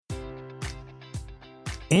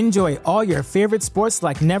Enjoy all your favorite sports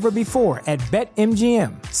like never before at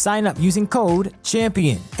BetMGM. Sign up using code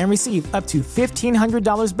CHAMPION and receive up to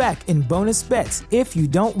 $1,500 back in bonus bets if you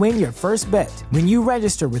don't win your first bet. When you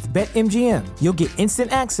register with BetMGM, you'll get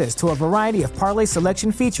instant access to a variety of parlay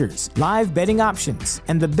selection features, live betting options,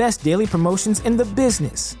 and the best daily promotions in the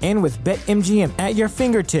business. And with BetMGM at your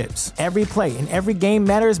fingertips, every play and every game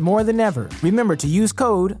matters more than ever. Remember to use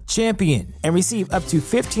code CHAMPION and receive up to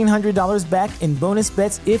 $1,500 back in bonus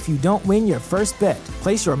bets if you don't win your first bet.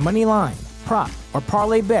 Place your money line, prop, or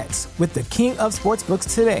parlay bets with the king of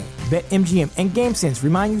sportsbooks today. BetMGM and GameSense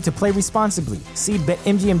remind you to play responsibly. See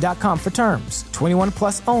BetMGM.com for terms. 21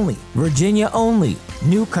 plus only. Virginia only.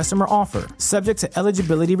 New customer offer. Subject to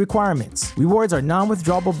eligibility requirements. Rewards are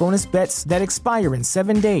non-withdrawable bonus bets that expire in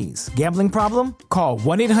 7 days. Gambling problem? Call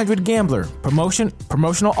 1-800-GAMBLER.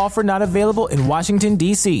 Promotional offer not available in Washington,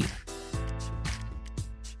 D.C.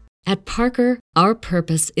 At Parker, our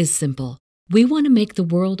purpose is simple. We want to make the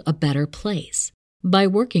world a better place by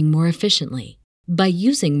working more efficiently, by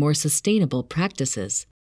using more sustainable practices,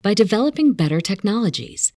 by developing better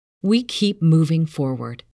technologies. We keep moving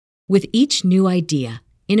forward. With each new idea,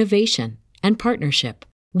 innovation, and partnership,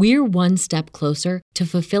 we're one step closer to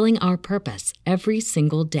fulfilling our purpose every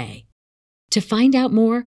single day. To find out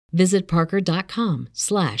more, visit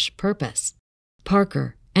parker.com/purpose.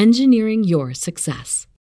 Parker, engineering your success.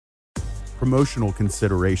 Promotional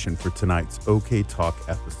consideration for tonight's OK Talk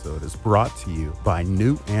episode is brought to you by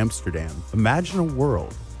New Amsterdam. Imagine a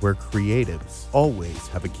world where creatives always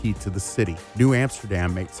have a key to the city. New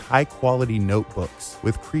Amsterdam makes high-quality notebooks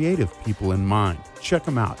with creative people in mind. Check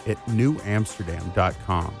them out at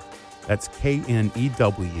newamsterdam.com. That's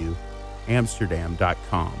KNEW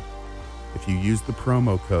Amsterdam.com. If you use the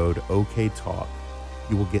promo code OKTalk,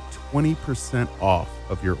 you will get 20% off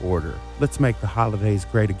of your order. Let's make the holidays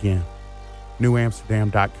great again.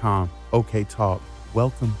 NewAmsterdam.com. OK Talk.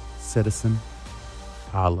 Welcome, citizen.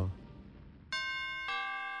 Holla.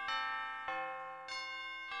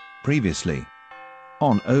 Previously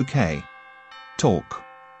on OK Talk.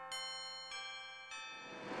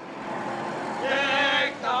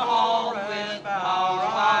 Deck the hall with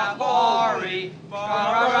power of glory.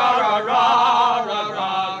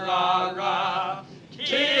 Ra-ra-ra-ra-ra-ra-ra.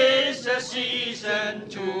 'Tis the season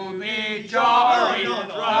to be jolly. No.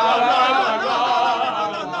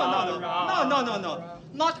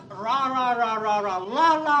 Not ra ra ra ra ra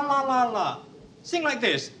la la la la la. Sing like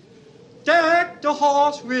this. Deck the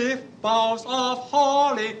halls with boughs of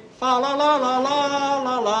holly. Fa la la la la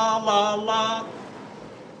la la la la.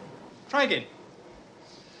 Try again.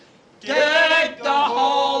 Deck the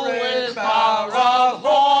hall with power of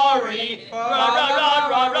glory.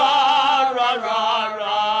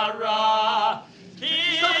 Ra-ra-ra-ra-ra-ra-ra-ra.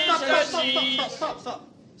 'Tis the season. Stop.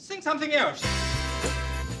 Sing something else.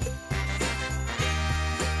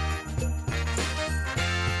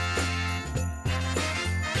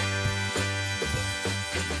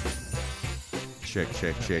 Check.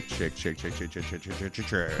 Check. Test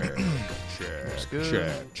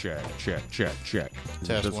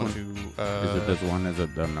This 1, one? 2. Is it this one? Is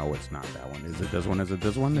it? No, it's not that one. Is it this one? Is it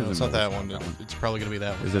this one? No, it's not that one. That one. It's probably going to be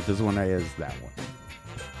that one. Is it this one? Is that one?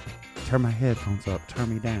 Turn my headphones up.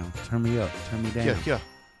 Turn me down. Turn me up. Turn me down.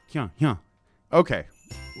 Yeah. Okay,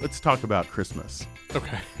 let's talk about Christmas.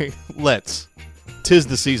 Okay, let's. 'Tis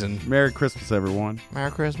the season. Merry Christmas, everyone.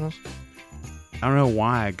 Merry Christmas. I don't know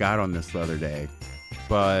why I got on this the other day,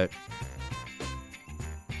 but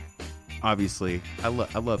obviously I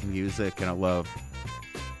love music and I love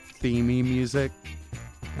themey music,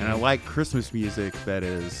 and I like Christmas music that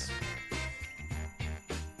is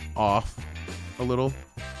off a little.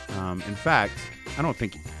 In fact, I don't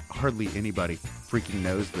think hardly anybody freaking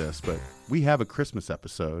knows this, but we have a Christmas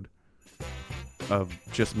episode of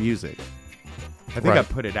just music. I think I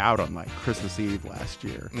put it out on like Christmas Eve last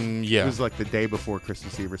year. Yeah. It was like the day before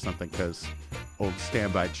Christmas Eve or something, because old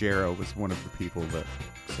Standby Jero was one of the people that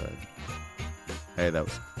said, hey, that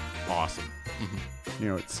was awesome. Mm-hmm. You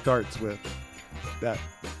know, it starts with that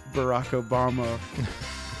Barack Obama,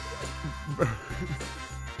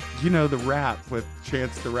 you know, the rap with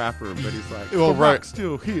Chance the Rapper, but he's like, well, Barack's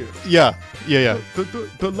still here. Yeah.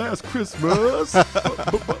 The last Christmas,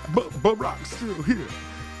 Barack's still here.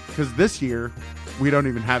 Because this year, we don't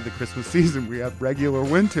even have the Christmas season. We have regular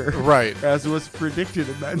winter. Right. As was predicted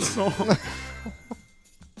in that song.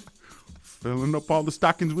 Filling up all the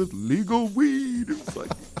stockings with legal weed. It was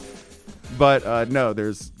like, but no,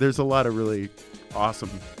 there's a lot of really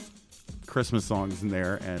awesome Christmas songs in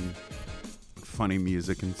there and funny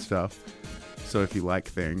music and stuff. So if you like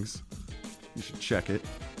things, you should check it.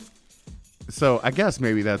 So I guess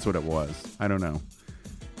maybe that's what it was. I don't know.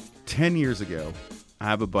 10 years ago, I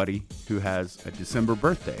have a buddy who has a December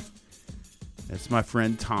birthday. It's my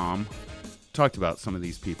friend Tom. Talked about some of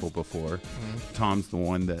these people before. Mm-hmm. Tom's the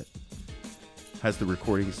one that has the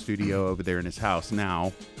recording studio over there in his house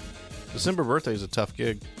now. December birthday is a tough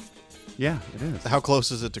gig. Yeah, it is. How close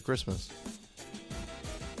is it to Christmas?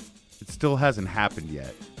 It still hasn't happened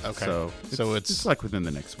yet. Okay. So it's like within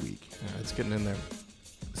the next week. Yeah, it's getting in there.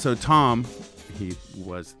 So Tom, he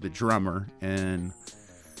was the drummer in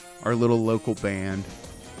our little local band,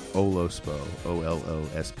 Olospo,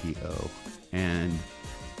 Olospo. And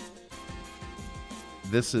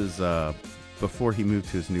this is before he moved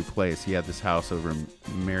to his new place. He had this house over in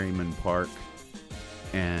Merriman Park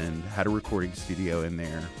and had a recording studio in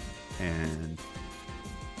there. And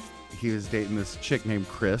he was dating this chick named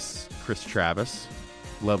Chris Travis,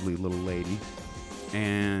 lovely little lady.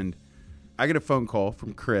 And I get a phone call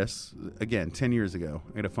from Chris, again, 10 years ago.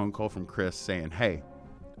 I get a phone call from Chris saying, hey,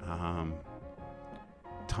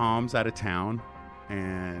 Tom's out of town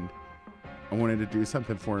and I wanted to do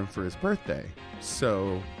something for him for his birthday.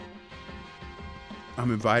 So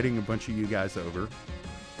I'm inviting a bunch of you guys over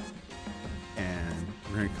and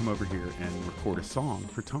we're going to come over here and record a song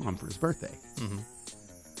for Tom for his birthday. Mm-hmm.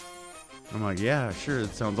 I'm like, yeah, sure.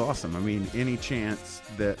 That sounds awesome. I mean, any chance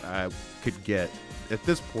that I could get at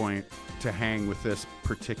this point to hang with this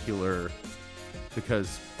particular,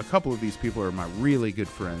 because a couple of these people are my really good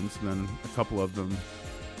friends. And then a couple of them,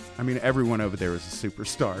 I mean, everyone over there is a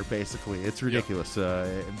superstar, basically. It's ridiculous.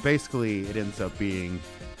 Yep. Basically, it ends up being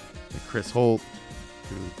Chris Holt,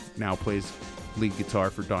 who now plays lead guitar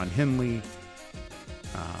for Don Henley.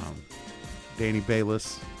 Danny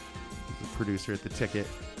Bayless, who's the producer at The Ticket,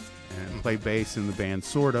 and play bass in the band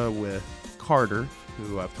Sorta with Carter,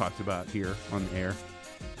 who I've talked about here on the air.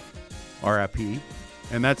 R.I.P.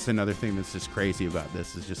 And that's another thing that's just crazy about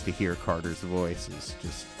this, is just to hear Carter's voice is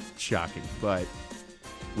just shocking. But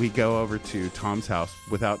we go over to Tom's house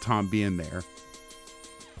without Tom being there,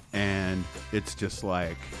 and it's just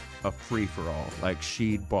like a free-for-all. Like,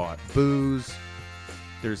 she'd bought booze.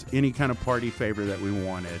 There's any kind of party favor that we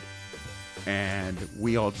wanted, and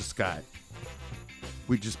we all just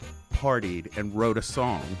we just partied and wrote a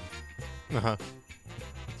song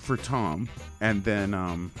for Tom, and then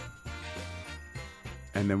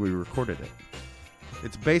we recorded it.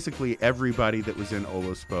 It's basically everybody that was in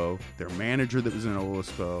Olospo, their manager that was in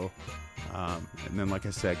Olospo, and then, like I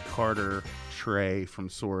said, Carter, Trey from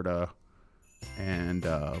Sorta, and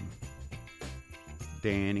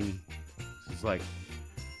Danny. This is like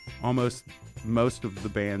almost most of the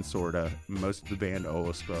band Sorta, most of the band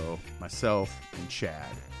Olospo, myself, and Chad,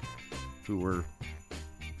 who were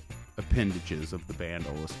appendages of the band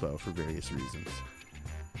Olospo for various reasons.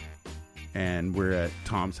 And we're at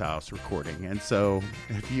Tom's house recording. And so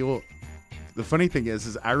the funny thing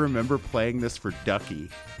is I remember playing this for Ducky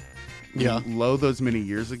low those many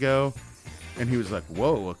years ago, and he was like,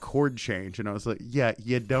 whoa, a chord change. And I was like, yeah,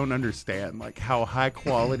 you don't understand like how high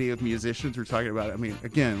quality of musicians we're talking about. I mean,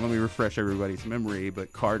 again, let me refresh everybody's memory,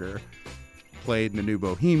 but Carter played in the New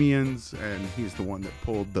Bohemians, and he's the one that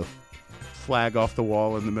pulled the flag off the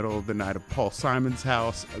wall in the middle of the night of Paul Simon's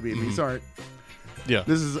house. I mean, these aren't,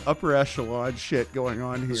 this is upper echelon shit going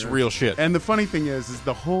on here. It's real shit. And the funny thing is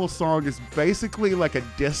the whole song is basically like a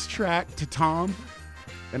diss track to Tom.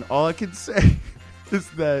 And all I can say is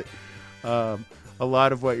that a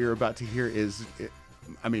lot of what you're about to hear is,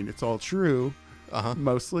 it's all true,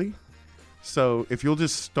 mostly. So if you'll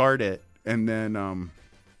just start it, and then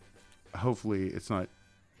hopefully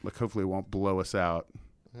hopefully it won't blow us out.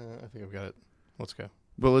 I think I've got it. Let's go.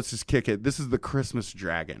 But let's just kick it. This is the Christmas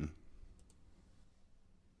Dragon.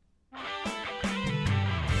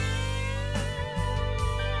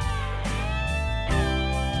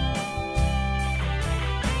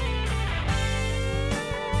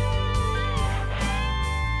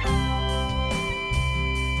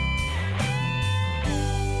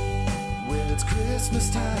 It's Christmas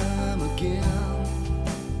time again,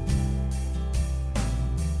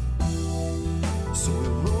 so we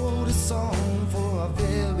wrote a song for our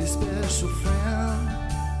very special friend.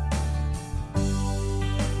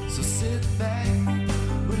 So sit back,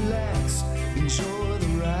 relax, enjoy the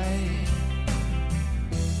ride.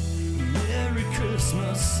 Merry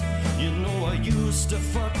Christmas, you know I used to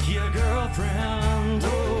fuck your girlfriend.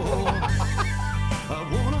 Oh, I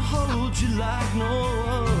wanna hold you like no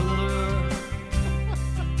other.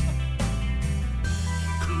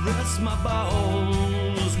 Caress my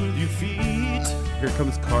bones with your feet. Here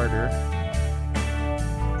comes Carter.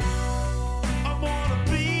 I wanna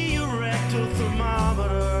be your rectal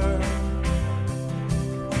thermometer.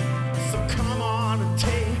 So come on and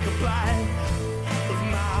take a bite of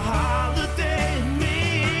my heart.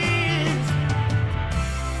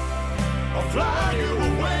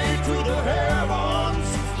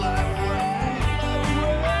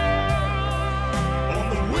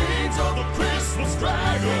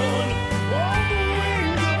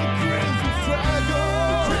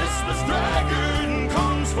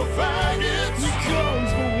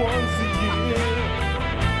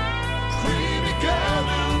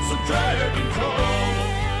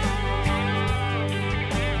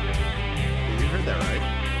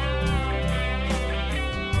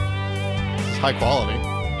 high quality. Oh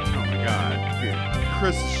my god, dude.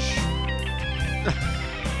 Chris.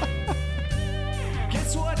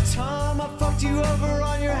 Guess what, Tom? I fucked you over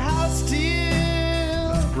on your house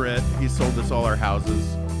deal. Brett, he sold us all our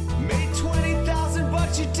houses. Made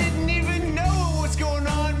 $20,000, you didn't even know what was going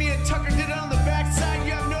on. Me and Tucker did it on the backside.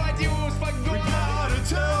 You have no idea what was fucking going on. We gotta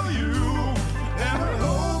tell you, and I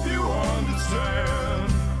hope you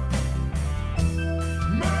understand.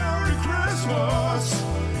 Merry Christmas,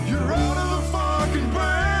 you're out of the fucking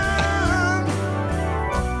band.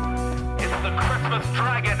 It's the Christmas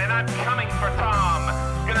dragon, and I'm coming for Tom.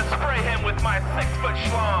 Gonna spray him with my 6-foot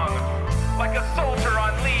schlong. Like a soldier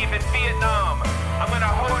on leave in Vietnam. I'm gonna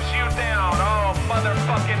hose you down all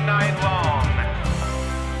motherfucking night long.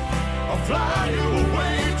 I'll fly you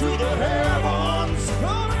away to the heavens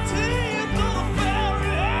on a tip of the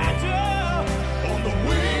fairy angel. On the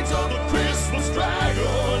wings of the Christmas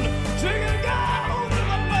dragon. Singing down to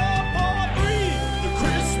the love for three. The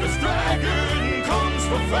Christmas dragon comes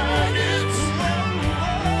for faggots.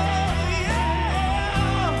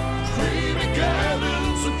 Screaming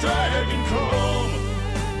gallons of dragon come.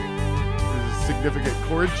 There's a significant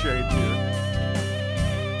chord change here.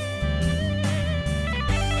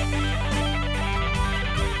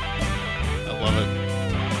 I love it.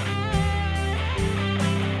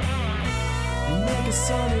 Make a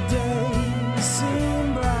sunny day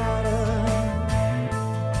seem brighter.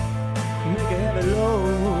 Make a heavy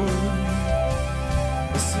load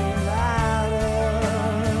seem lighter.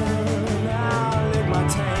 Now lick my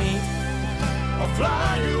taint. I'll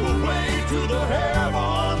fly you away to the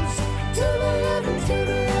heavens. To the heavens, to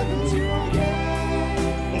the heavens you again.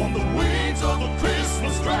 On the wings of the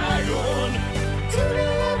Christmas dragon. To the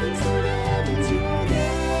heavens, you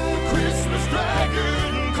again. The Christmas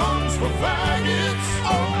dragon comes for faggots.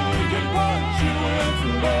 Oh, he can punch you in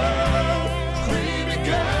from love. Screaming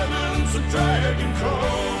gallons of dragon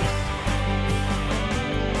come.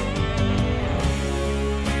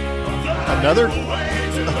 Another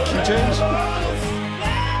key change?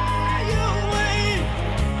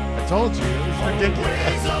 I told you, it was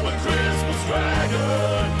ridiculous. Of a Christmas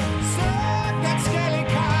dragon. Suck that scaly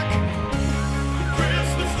cock. The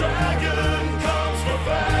Christmas dragon comes for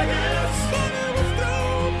faggots. But it was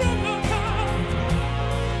thrown from the top.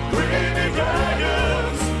 Greedy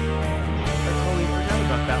dragons. I totally forgot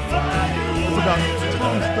about that one. Fly you It's away about to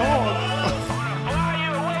Tom's the dog Fly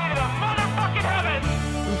you away to motherfucking heaven.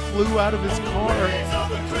 who flew out of his car wings of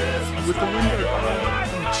the Christmas with the window down.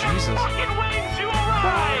 Jesus. Fucking wings you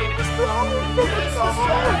ride. Christmas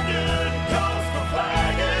dragon comes for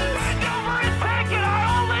faggots. Bend over and take it. I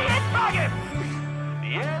only eat faggots.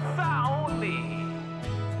 Yes, I only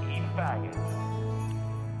eat faggots.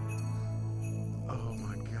 Oh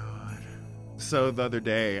my god. So the other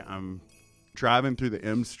day, I'm driving through the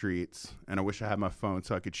M streets, and I wish I had my phone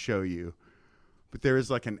so I could show you. But there is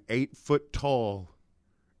like an 8-foot tall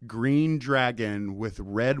green dragon with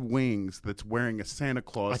red wings that's wearing a Santa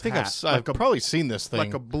Claus I think hat. I've probably seen this thing.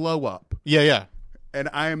 like a blow up. Yeah. And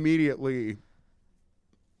I immediately,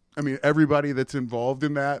 I mean, everybody that's involved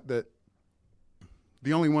in that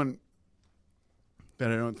the only one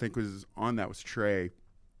that I don't think was on that was Trey.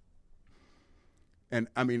 And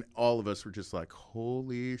I mean, all of us were just like,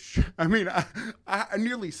 holy shit. I mean, I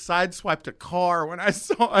nearly sideswiped a car when I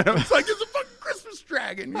saw it. I was like, it's a fucking Christmas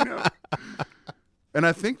dragon, you know? And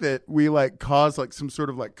I think that we like caused like some sort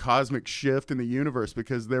of like cosmic shift in the universe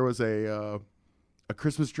because there was a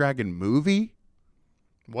Christmas dragon movie.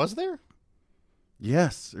 Was there?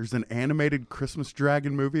 Yes, there's an animated Christmas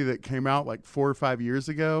dragon movie that came out like 4 or 5 years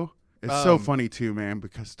ago. It's so funny too, man,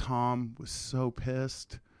 because Tom was so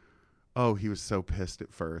pissed. Oh, he was so pissed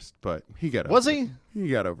at first, but he got over Was it. he? He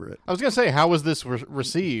got over it. I was going to say, how was this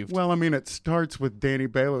received? Well, I mean, it starts with Danny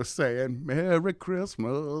Baylor saying, Merry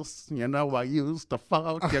Christmas. You know, I used to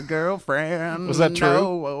fuck your girlfriend. Was that true?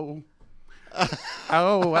 No.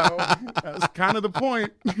 Oh, that's kind of the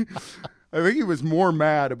point. I think he was more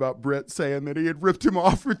mad about Brett saying that he had ripped him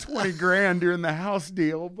off for 20 grand during the house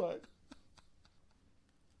deal, but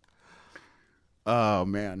oh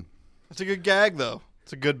man, It's a good gag, though.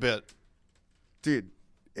 It's a good bit. dude,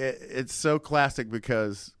 it's so classic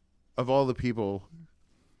because of all the people.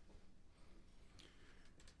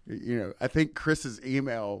 You know, I think Chris's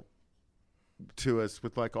email to us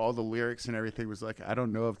with like all the lyrics and everything was like, I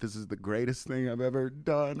don't know if this is the greatest thing I've ever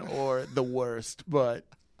done or the worst, but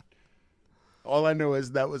all I know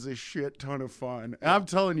is that was a shit ton of fun. And I'm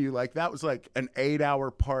telling you, like, that was like an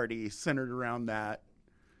 8-hour party centered around that.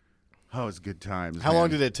 Oh, it was good times. How long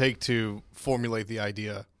did it take to formulate the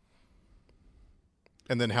idea?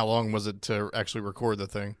 And then how long was it to actually record the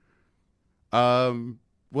thing?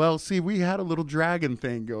 Well, see, we had a little dragon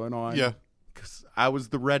thing going on. Yeah. Because I was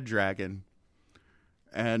the red dragon.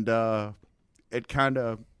 And it kind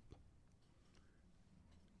of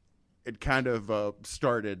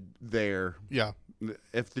started there. Yeah.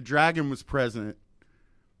 If the dragon was present,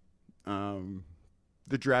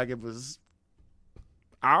 the dragon was,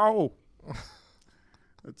 ow.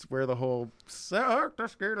 That's where the whole suck the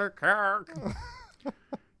skillet cock.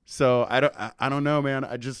 So I don't know, man.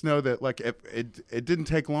 I just know that like it didn't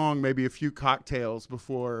take long, maybe a few cocktails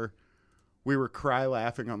before we were cry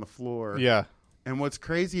laughing on the floor. Yeah. And what's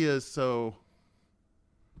crazy is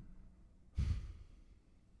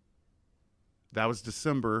that was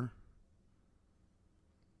December.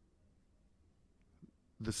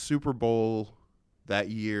 The Super Bowl that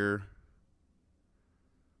year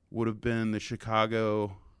would have been the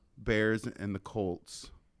Chicago Bears and the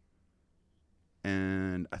Colts.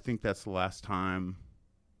 And I think that's the last time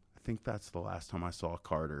I saw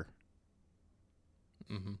Carter.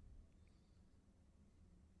 Mm-hmm.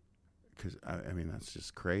 Because, I mean, that's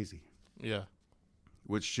just crazy. Yeah.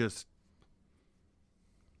 Which just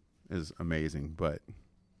is amazing. But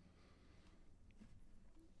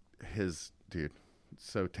dude,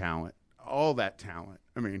 so talent. All that talent.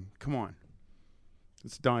 I mean, come on.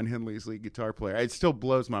 It's Don Henley's lead guitar player. It still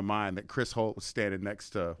blows my mind that Chris Holt was standing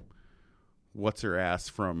next to what's her ass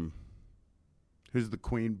from, who's the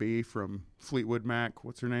Queen Bee from Fleetwood Mac?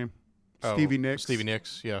 What's her name? Stevie Nicks. Stevie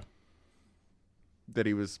Nicks, yeah. That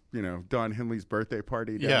he was, Don Henley's birthday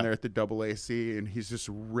party down there at the AAC, and he's just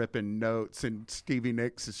ripping notes, and Stevie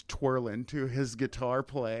Nicks is twirling to his guitar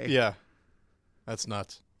play. Yeah. That's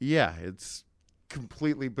nuts. Yeah, it's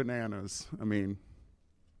completely bananas. I mean,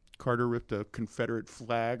 Carter ripped a Confederate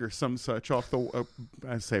flag or some such off the,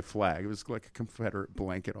 I say flag, it was like a Confederate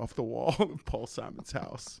blanket off the wall of Paul Simon's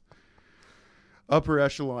house. Upper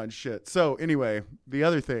echelon shit. So anyway, the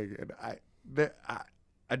other thing,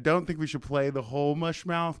 I don't think we should play the whole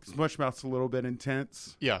Mushmouth, because Mushmouth's a little bit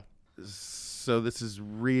intense. Yeah. So this is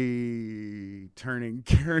returning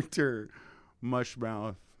character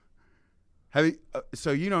Mushmouth. Do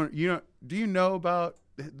you know about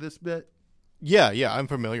this bit? Yeah, I'm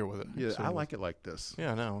familiar with it. Yeah, so, I like it like this.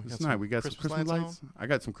 Yeah, no. It's nice. We got some Christmas lights. on? I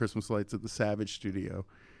got some Christmas lights at the Savage Studio.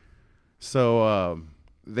 So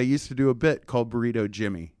they used to do a bit called Burrito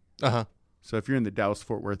Jimmy. Uh-huh. So if you're in the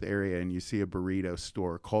Dallas-Fort Worth area and you see a burrito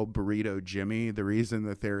store called Burrito Jimmy, the reason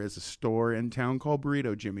that there is a store in town called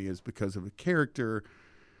Burrito Jimmy is because of a character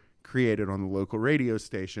created on the local radio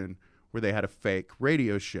station where they had a fake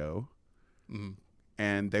radio show. Mm-hmm.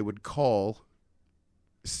 And they would call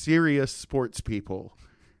serious sports people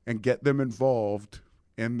and get them involved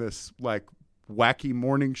in this like wacky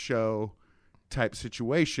morning show type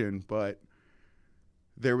situation. But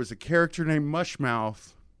there was a character named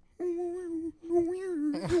Mushmouth,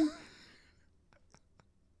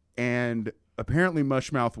 and apparently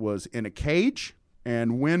Mushmouth was in a cage,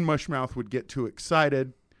 and when Mushmouth would get too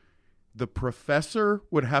excited, the professor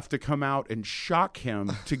would have to come out and shock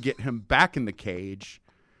him to get him back in the cage.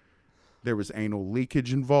 There was anal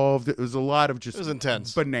leakage involved. It was a lot of just, it was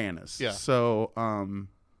intense. Bananas. Yeah. So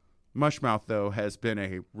Mushmouth, though, has been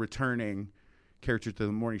a returning character to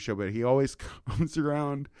the morning show, but he always comes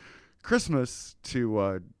around Christmas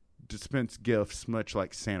to dispense gifts, much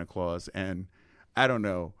like Santa Claus. And I don't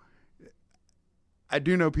know. I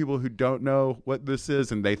do know people who don't know what this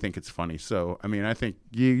is, and they think it's funny. So, I mean, I think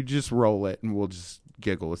you just roll it, and we'll just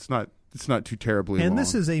giggle. It's not too terribly long. And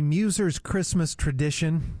this is a Muser's Christmas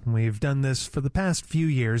tradition. We've done this for the past few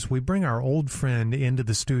years. We bring our old friend into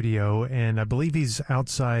the studio, and I believe he's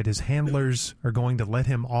outside. His handlers are going to let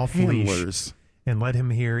him off leash and let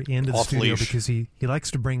him here into the Off studio leash. because he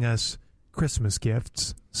likes to bring us Christmas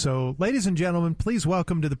gifts. So, ladies and gentlemen, please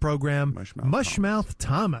welcome to the program Mushmouth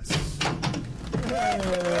Thomas.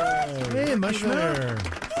 Hey, Mushmouth.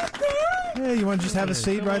 Hey, you want to just have a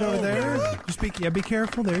seat right over there? Just be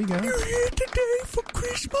careful. There you go. You're here today for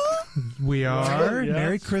Christmas? We are. Yeah,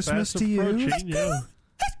 Merry it's Christmas fast to you. approaching, yeah.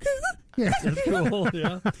 Yeah. That's cool,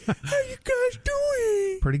 yeah. How you guys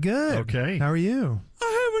doing? Pretty good. Okay. How are you?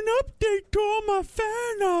 I have an update to all my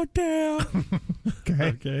fan out there.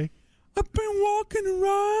 Okay. I've been walking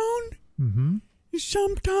around. Mm-hmm. And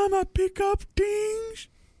sometimes I pick up things.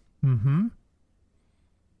 Mm-hmm.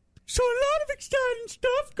 So a lot of exciting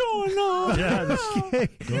stuff going on. Yeah, Okay.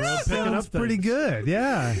 Sounds pretty good.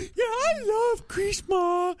 Yeah. Yeah, I love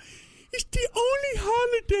Christmas. It's the only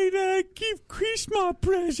holiday that I give Christmas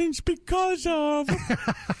presents because of.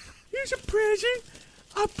 Here's a present.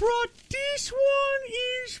 I brought this one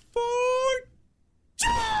is for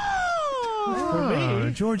John. For me.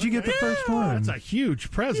 George, you get the first one. That's a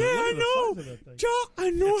huge present. Yeah, Look I at the know. size of that thing. Joe, I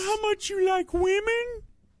know how much you like women,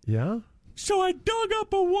 Yeah? so I dug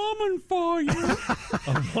up a woman for you.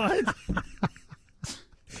 What?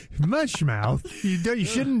 Mushmouth, you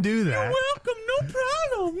shouldn't do that. Welcome,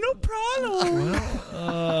 no problem.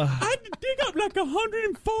 I had to dig up like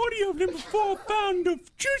 140 of them before I found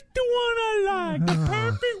just the one I like, the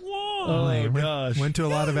perfect one. Oh, gosh. Went to a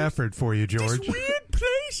lot of effort for you, This George. weird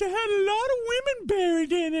place that had a lot of women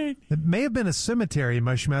buried in it. It may have been a cemetery,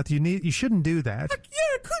 Mushmouth. You shouldn't do that.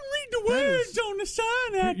 Yeah, I couldn't read the words on the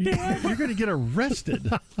sign out there. You're going to get arrested.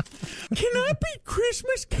 Can I be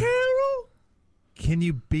Christmas Carol? Can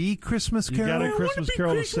you be Christmas You Carol? got a I wanna Christmas be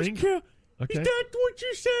Carol to Christmas sing? Carol. Okay. Is that what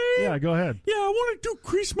you say? Yeah, go ahead. Yeah, I want to do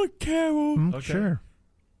Christmas Carol. Okay. Sure.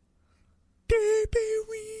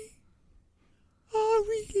 Deberi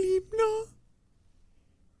avilibna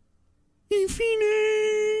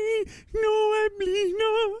infine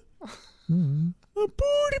noeblina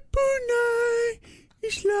Apuripunai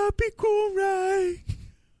islapikorai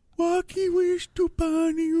waki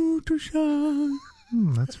wistupani utusan.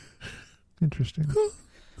 That's interesting. Oh,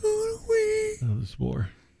 there's more.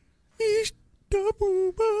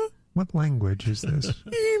 Istabuba What language is this?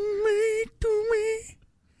 imetume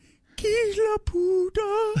kisla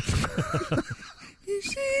puda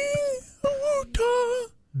isi uta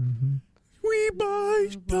we buy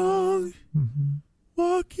stars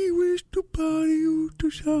waki wistupani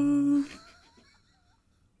utusan.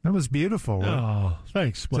 That was beautiful. Oh,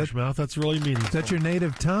 thanks, Mushmouth. That's really meaningful. Is that your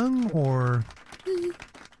native tongue or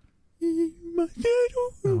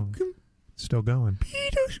still going?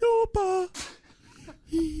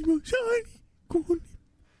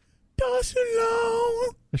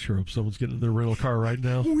 I sure hope someone's getting in their rental car right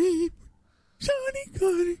now.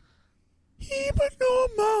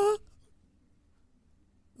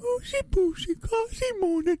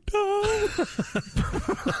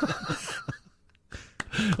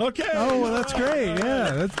 Okay. Oh, well, that's great.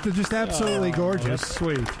 Yeah, that's just absolutely gorgeous. That's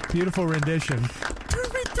sweet. Beautiful rendition.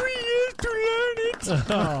 Took me 3 years to learn it.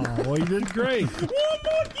 Oh, well, you did great. One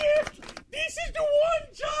more gift. This is the one,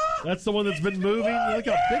 John. That's the one that's been moving. Look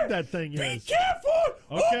how big that thing Be is. careful.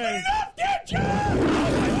 Okay. Open it up there, John.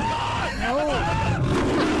 Oh,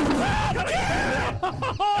 my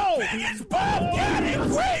God. Oh! It's Bobcat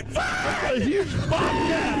and Grapevine. A huge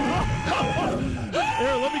bobcat.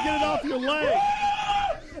 Here, let me get it off your leg.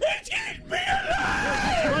 It's eating me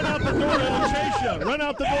alive. Run out the door. It'll chase you. Run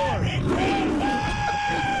out the door.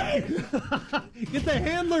 Get the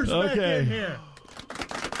handlers back in here.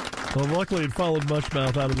 Well, luckily it followed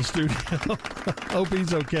Mushmouth out of the studio. Hope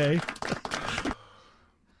he's okay.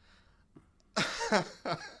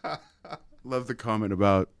 Love the comment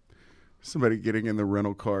about somebody getting in the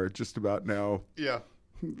rental car just about now. Yeah.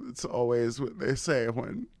 It's always what they say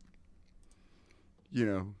when,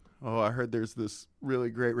 oh, I heard there's this really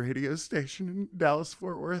great radio station in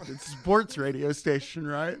Dallas-Fort Worth. It's a sports radio station,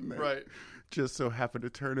 right? And they Right. just so happen to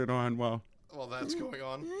turn it on while that's going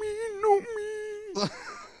on.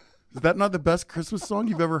 Is that not the best Christmas song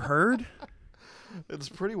you've ever heard? It's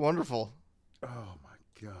pretty wonderful. Oh, my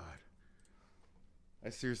God. I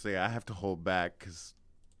have to hold back because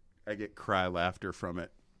I get cry laughter from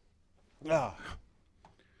it. Ah.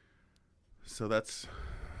 So that's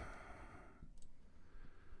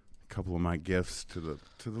a couple of my gifts to the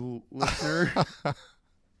listener.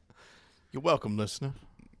 You're welcome, listener.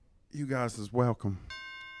 You guys is welcome.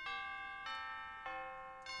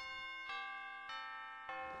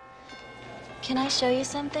 Can I show you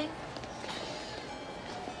something?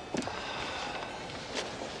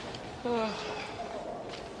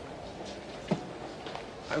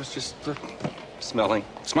 I was just smiling.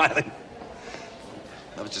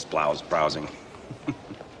 I was just browsing.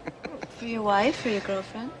 For your wife or your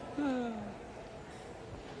girlfriend?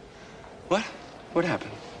 What? What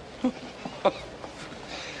happened?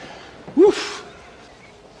 Woof.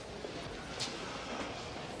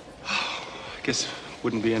 I guess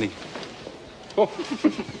wouldn't be any.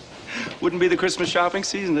 Wouldn't be the Christmas shopping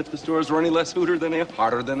season if the stores were any less harder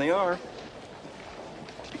than they are.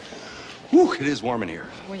 Whew, it is warm in here.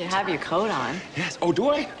 Well, you have your coat on. Yes. Oh, do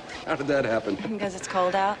I? How did that happen? Because it's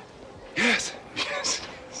cold out? Yes.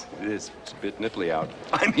 It is. It's a bit nipply out.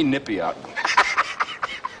 I mean nippy out.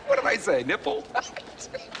 What did I say? Nipple?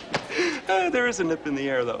 There is a nip in the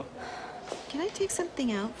air, though. Can I take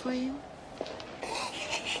something out for you?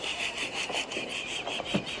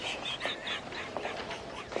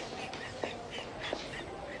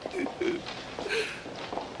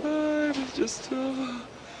 I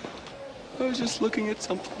was just looking at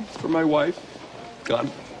something for my wife.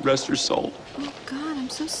 God rest her soul. Oh, God, I'm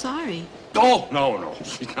so sorry. Oh, no.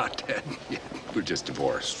 She's not dead. Yeah, we're just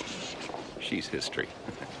divorced. She's history.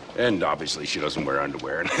 And obviously she doesn't wear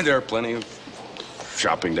underwear. And there are plenty of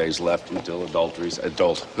shopping days left until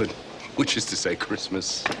adulthood. Which is to say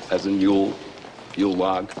Christmas as in Yule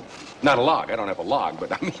log. Not a log. I don't have a log,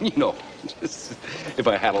 but I mean, just if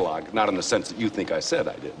I had a log. Not in the sense that you think I said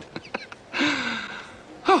I did.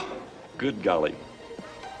 Oh, good golly.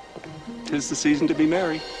 'Tis the season to be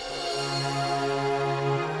merry.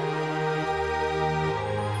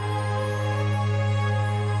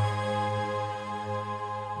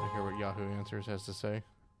 Hear what Yahoo Answers has to say.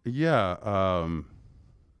 Yeah.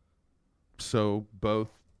 So both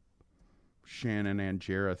Shannon and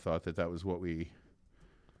Jera thought that was what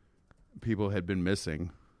people had been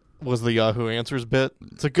missing. Was the Yahoo Answers bit?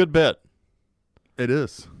 It's a good bit. It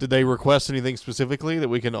is. Did they request anything specifically that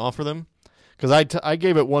we can offer them? Because I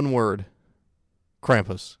gave it one word.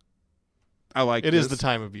 Krampus. I like it. This. Is the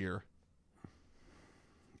time of year.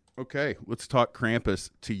 Okay, let's talk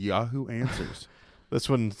Krampus to Yahoo Answers. This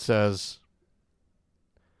one says,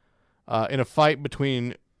 in a fight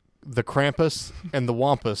between the Krampus and the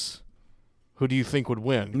Wampus, who do you think would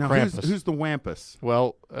win? Now, Krampus. Who's the Wampus?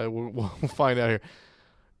 Well, we'll find out here.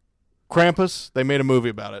 Krampus, they made a movie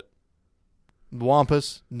about it.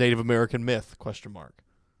 Wampus, Native American myth, question mark.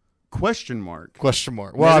 Question mark? Question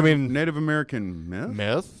mark. Well, Native American myth?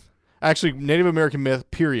 Myth? Actually, Native American myth,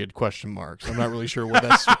 period, question marks. I'm not really sure what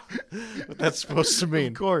that's supposed to mean.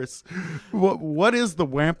 Of course. What is the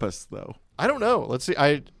Wampus, though? I don't know. Let's see.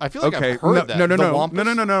 I feel like I've heard that.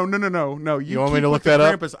 No. No. You want me to look that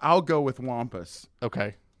up? Krampus. I'll go with Wampus.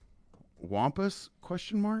 Okay. Wampus?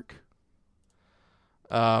 Question mark?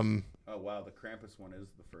 Oh, wow. The Krampus one is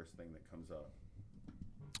the first thing that comes up.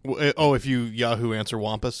 Oh, if you Yahoo answer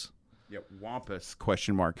Wampus? Yeah, Wampus,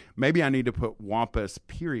 question mark. Maybe I need to put Wampus,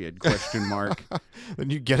 period, question mark. Then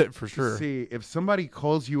you get it for sure. See, if somebody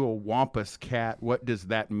calls you a Wampus cat, what does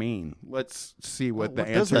that mean? Let's see what the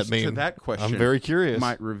answers to that question I'm very curious.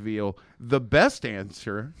 Might reveal. The best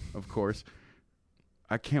answer, of course,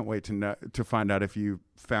 I can't wait to find out if you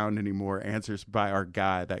found any more answers by our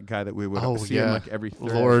guy, that guy that we would see in like every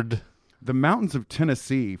thread. Lord. The mountains of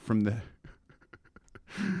Tennessee from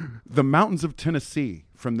the mountains of Tennessee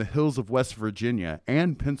from the hills of West Virginia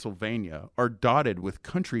and Pennsylvania are dotted with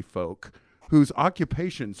country folk whose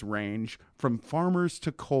occupations range from farmers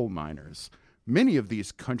to coal miners. Many of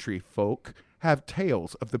these country folk have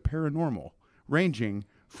tales of the paranormal, ranging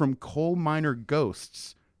from coal miner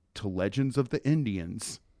ghosts to legends of the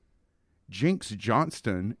Indians. Jinx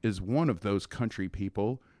Johnston is one of those country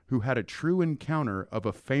people who had a true encounter of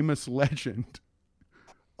a famous legend.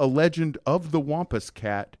 A legend of the Wampus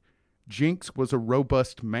cat. Jinx was a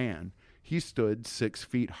robust man. He stood 6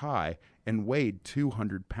 feet high and weighed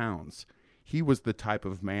 200 pounds. He was the type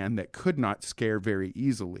of man that could not scare very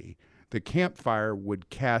easily. The campfire would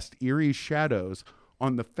cast eerie shadows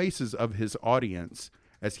on the faces of his audience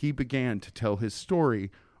as he began to tell his story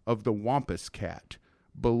of the Wampus cat.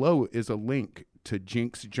 Below is a link to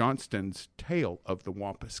Jinx Johnston's tale of the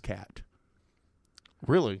Wampus cat.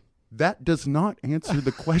 Really? That does not answer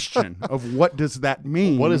the question of what does that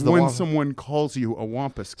mean when someone calls you a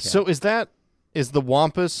Wampus cat. So is the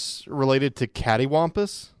Wampus related to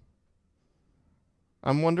Cattywampus?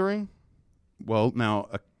 I'm wondering. Well, now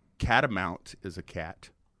a catamount is a cat.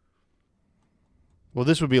 Well,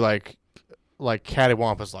 this would be like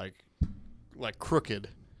Cattywampus, like crooked.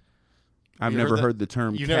 I've never heard the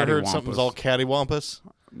term. You never heard something's all cattywampus?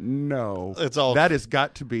 No, it's all that has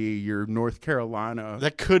got to be your North Carolina.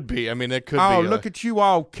 That could be. I mean, that could be. Oh, look at you,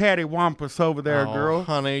 all cattywampus over there, girl.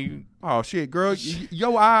 Honey. Oh shit, girl,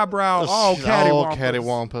 your eyebrow all cattywampus. All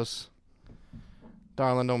cattywampus.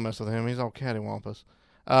 Darling, don't mess with him. He's all cattywampus.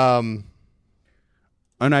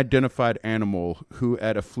 Unidentified animal who,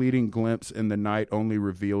 at a fleeting glimpse in the night, only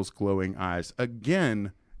reveals glowing eyes.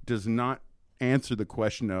 Again, does not answer the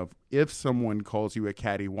question of if someone calls you a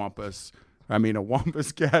cattywampus. I mean, a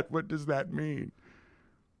wampus cat, what does that mean?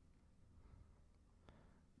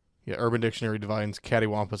 Yeah, Urban Dictionary defines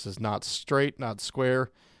cattywampus as not straight, not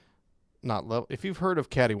square, not level. If you've heard of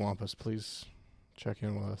cattywampus, please check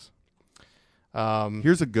in with us.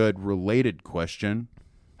 Here's a good related question.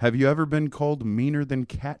 Have you ever been called meaner than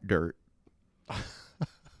cat dirt?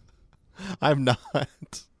 I've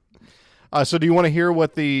not. So do you want to hear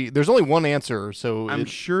what there's only one answer, so I'm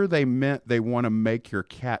sure they meant they want to make your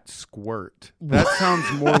cat squirt. That sounds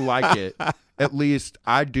more like it. At least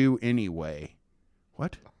I do anyway.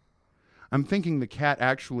 What? I'm thinking the cat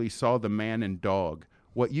actually saw the man and dog.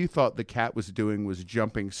 What you thought the cat was doing was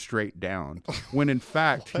jumping straight down, when in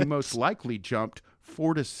fact he most likely jumped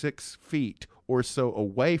 4 to 6 feet or so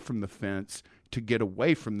away from the fence to get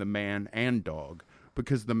away from the man and dog,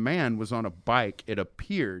 because the man was on a bike. It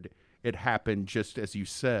appeared it happened just as you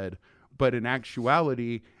said, but in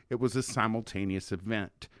actuality, it was a simultaneous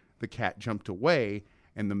event. The cat jumped away,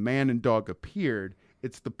 and the man and dog appeared.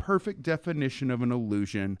 It's the perfect definition of an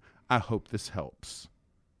illusion. I hope this helps.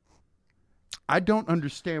 I don't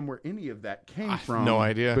understand where any of that came from. No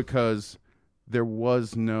idea. Because there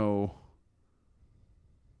was no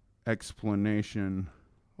explanation.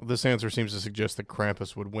 Well, this answer seems to suggest that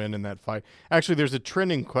Krampus would win in that fight. Actually, there's a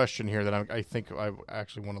trending question here that I think I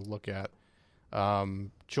actually want to look at.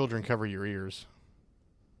 Children, cover your ears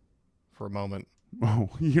for a moment. Oh,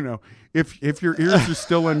 if your ears are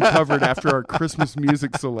still uncovered after our Christmas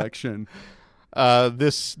music selection.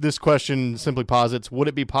 This question simply posits, would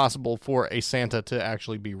it be possible for a Santa to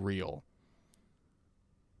actually be real?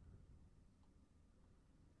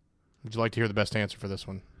 Would you like to hear the best answer for this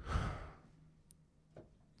one?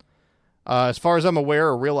 As far as I'm aware,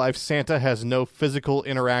 a real-life Santa has no physical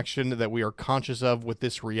interaction that we are conscious of with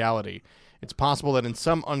this reality. It's possible that in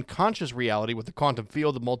some unconscious reality with the quantum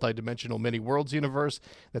field, the multidimensional many-worlds universe,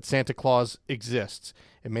 that Santa Claus exists.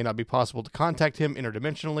 It may not be possible to contact him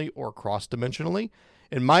interdimensionally or cross-dimensionally.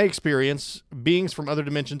 In my experience, beings from other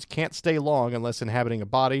dimensions can't stay long unless inhabiting a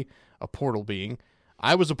body, a portal being.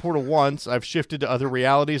 I was a portal once. I've shifted to other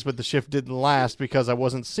realities, but the shift didn't last because I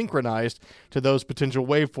wasn't synchronized to those potential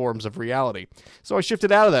waveforms of reality. So I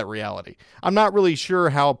shifted out of that reality. I'm not really sure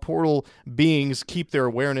how portal beings keep their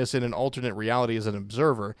awareness in an alternate reality as an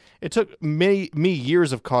observer. It took me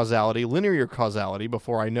years of causality, linear causality,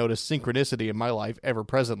 before I noticed synchronicity in my life ever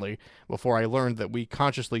presently, before I learned that we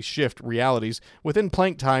consciously shift realities within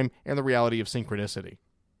Planck time and the reality of synchronicity.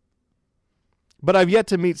 But I've yet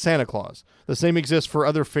to meet Santa Claus. The same exists for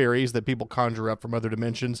other fairies that people conjure up from other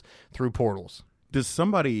dimensions through portals. Does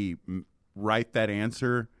somebody write that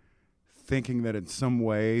answer thinking that in some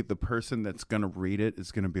way the person that's going to read it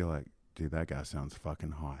is going to be like, dude, that guy sounds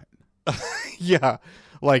fucking hot? Yeah.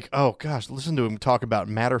 Like, oh, gosh, listen to him talk about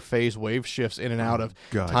matter phase wave shifts in and out of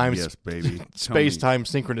time, yes, baby. space-time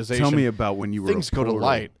synchronization. Tell me about when you were Things a go to portal.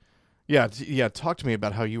 light. Yeah, talk to me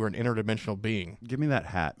about how you were an interdimensional being. Give me that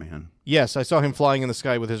hat, man. Yes, I saw him flying in the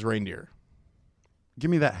sky with his reindeer.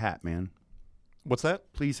 Give me that hat, man. What's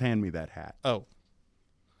that? Please hand me that hat. Oh.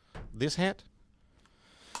 This hat?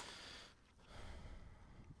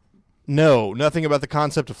 No, nothing about the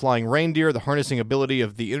concept of flying reindeer, the harnessing ability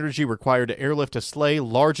of the energy required to airlift a sleigh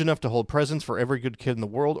large enough to hold presents for every good kid in the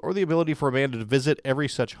world, or the ability for a man to visit every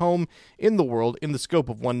such home in the world in the scope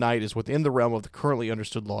of one night is within the realm of the currently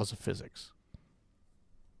understood laws of physics.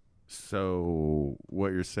 So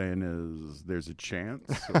what you're saying is there's a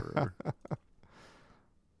chance? Or?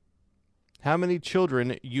 How many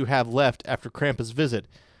children you have left after Krampus' visit?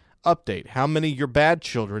 Update. How many your bad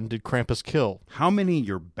children did Krampus kill? How many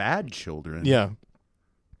your bad children? Yeah.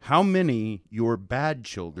 How many your bad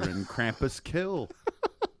children Krampus kill?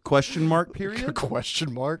 Question mark period?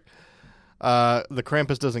 Question mark. The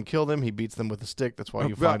Krampus doesn't kill them. He beats them with a stick. That's why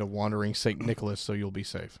you find a wandering St. Nicholas, so you'll be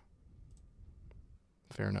safe.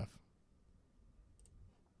 Fair enough.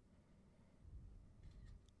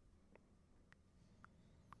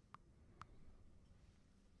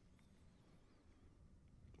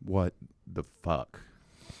 What the fuck?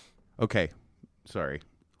 Okay. Sorry.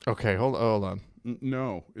 Okay, hold on.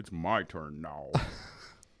 No, it's my turn now.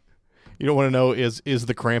 You don't want to know, is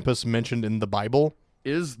the Krampus mentioned in the Bible?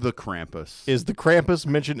 Is the Krampus? Is the Krampus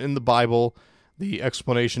mentioned in the Bible? The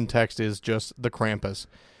explanation text is just the Krampus.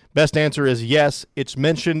 Best answer is yes. It's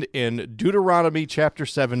mentioned in Deuteronomy chapter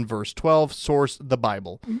 7, verse 12. Source, the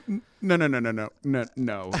Bible.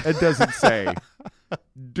 No. It doesn't say.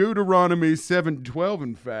 Deuteronomy 7:12,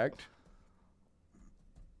 in fact.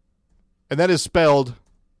 And that is spelled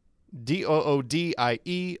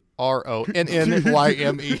Doodieronnyme.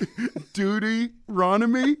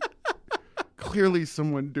 Deuteronomy? Clearly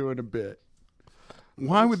someone doing a bit.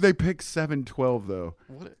 Why would they pick 7:12, though?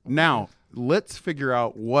 Now, let's figure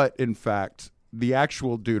out what, in fact, the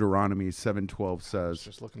actual Deuteronomy 7:12 says.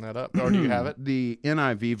 Just looking that up. Or do you have it? The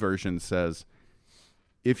NIV version says,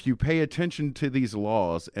 if you pay attention to these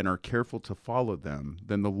laws and are careful to follow them,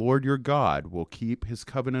 then the Lord your God will keep his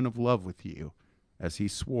covenant of love with you, as he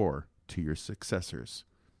swore to your successors.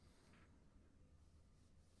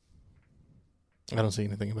 I don't see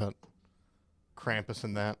anything about Krampus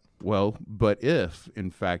in that. Well, but if,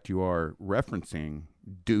 in fact, you are referencing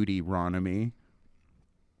Deuteronomy,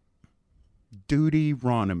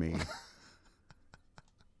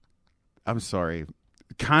 I'm sorry.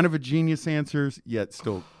 Kind of a genius answers, yet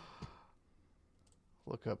still.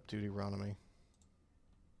 Look up Deuteronomy.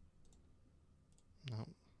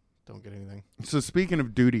 Don't get anything. So speaking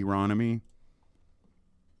of Deuteronomy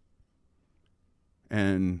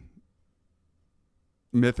and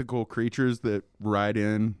mythical creatures that ride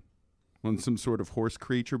in on some sort of horse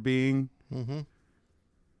creature being,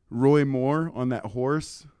 Roy Moore on that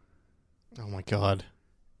horse. Oh, my God.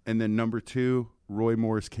 And then number 2, Roy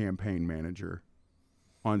Moore's campaign manager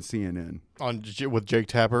on CNN. With Jake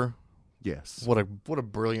Tapper? Yes. What a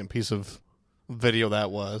brilliant piece of video that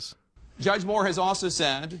was. Judge Moore has also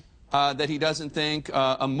said that he doesn't think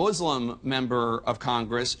a Muslim member of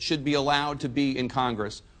Congress should be allowed to be in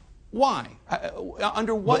Congress. Why?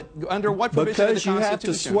 Under what provision of the Constitution? Because you have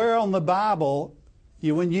to swear on the Bible.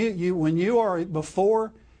 When you are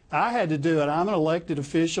before, I had to do it. I'm an elected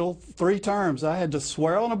official, 3 terms. I had to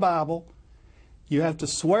swear on the Bible. You have to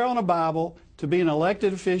swear on the Bible to be an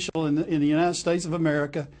elected official in the United States of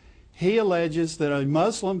America. He alleges that a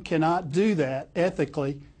Muslim cannot do that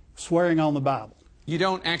ethically, swearing on the Bible. You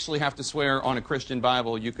don't actually have to swear on a Christian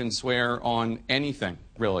Bible. You can swear on anything,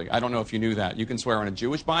 really. I don't know if you knew that. You can swear on a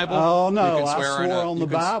Jewish Bible. Oh, no, you can I swore on the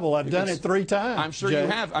Bible. I've done it 3 times. I'm sure Jay. you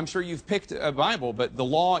have. I'm sure you've picked a Bible, but the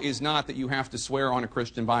law is not that you have to swear on a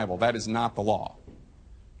Christian Bible. That is not the law.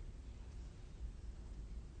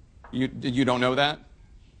 You don't know that?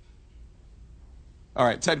 All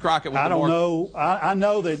right, Ted Crockett. I don't know. I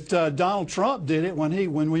know that Donald Trump did it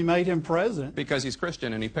when we made him president. Because he's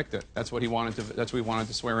Christian and he picked it. That's what he wanted to. That's what he wanted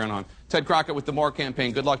to swear in on. Ted Crockett with the More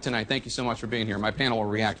campaign. Good luck tonight. Thank you so much for being here. My panel will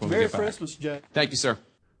react when we get back. Merry Christmas, Jay. Thank you, sir.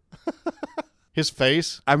 His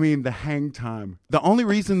face. I mean, the hang time. The only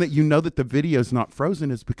reason that you know that the video's not frozen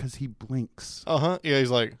is because he blinks. Yeah,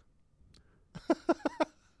 he's like.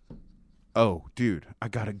 Oh, dude, I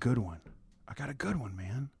got a good one.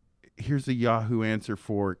 Man. Here's a Yahoo answer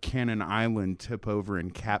for, can an island tip over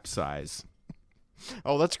and capsize?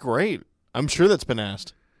 Oh, that's great. I'm sure that's been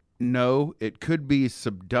asked. No, it could be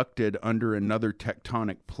subducted under another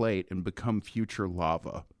tectonic plate and become future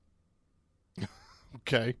lava.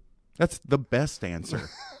 Okay. That's the best answer.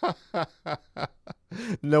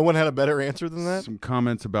 No one had a better answer than that? Some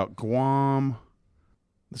comments about Guam.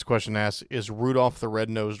 This question asks, is Rudolph the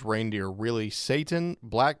Red-Nosed Reindeer really Satan,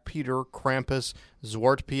 Black Peter, Krampus,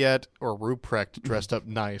 Zwartpiet, or Ruprecht dressed up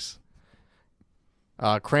nice?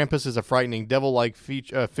 Krampus is a frightening devil-like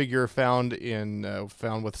figure found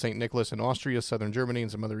with St. Nicholas in Austria, southern Germany,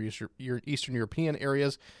 and some other Eastern European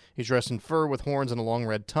areas. He's dressed in fur with horns and a long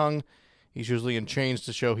red tongue. He's usually in chains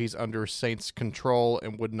to show he's under Saint's control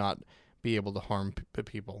and would not be able to harm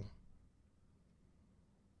people.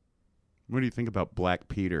 What do you think about Black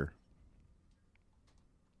Peter?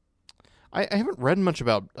 I haven't read much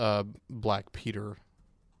about Black Peter.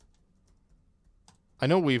 I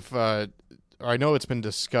know I know it's been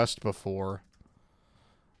discussed before.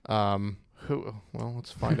 Well,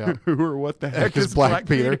 let's find out. Who or what the heck is Black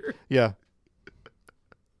Peter? Yeah.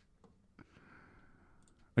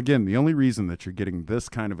 Again, the only reason that you're getting this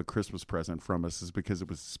kind of a Christmas present from us is because it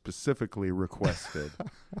was specifically requested.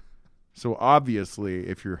 So obviously,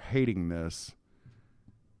 if you're hating this,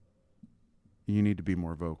 you need to be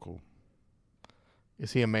more vocal.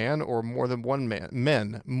 Is he a man or more than one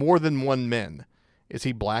man? More than one man. Is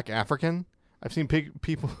he Black African? I've seen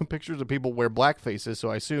pictures of people wear black faces, so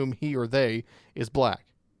I assume he or they is black.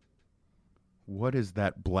 What is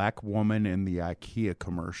that black woman in the IKEA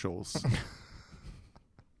commercials?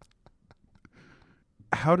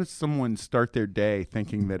 How does someone start their day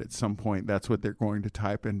thinking that at some point that's what they're going to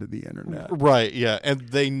type into the internet? Right, yeah, and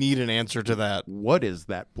they need an answer to that. What is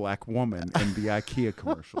that black woman in the IKEA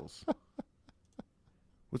commercials?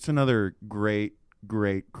 What's another great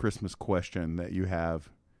Christmas question that you have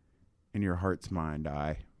in your heart's mind,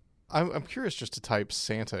 I'm curious just to type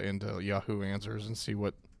Santa into Yahoo Answers and see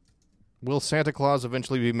what... Will Santa Claus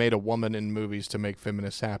eventually be made a woman in movies to make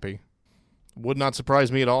feminists happy? Would not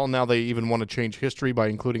surprise me at all. Now they even want to change history by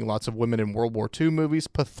including lots of women in World War II movies.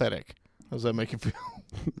 Pathetic. How does that make you feel?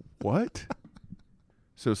 What?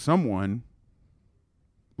 So someone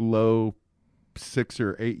low 6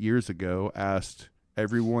 or 8 years ago asked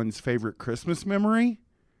everyone's favorite Christmas memory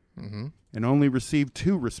and only received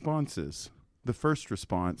 2 responses. The first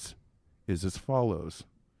response is as follows.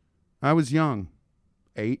 I was young,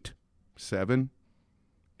 8, 7.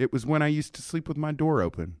 It was when I used to sleep with my door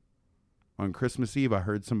open. On Christmas Eve, I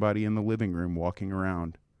heard somebody in the living room walking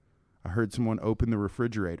around. I heard someone open the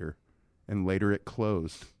refrigerator, and later it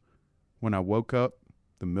closed. When I woke up,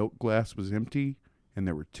 the milk glass was empty, and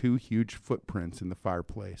there were 2 huge footprints in the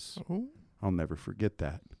fireplace. Oh. I'll never forget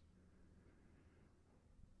that.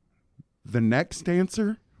 The next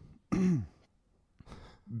answer,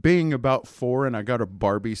 being about 4 and I got a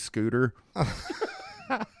Barbie scooter.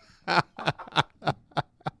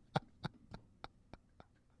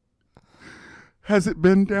 Has it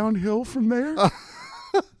been downhill from there?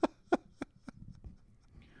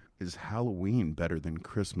 Is Halloween better than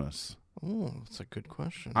Christmas? Oh, that's a good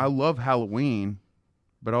question. I love Halloween,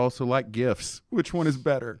 but I also like gifts. Which one is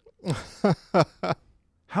better?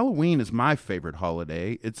 Halloween is my favorite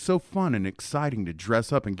holiday. It's so fun and exciting to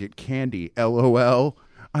dress up and get candy, LOL.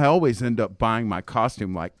 I always end up buying my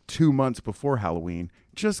costume like 2 months before Halloween,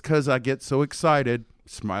 just 'cause I get so excited,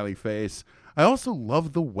 smiley face. I also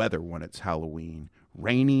love the weather when it's Halloween,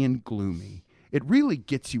 rainy and gloomy. It really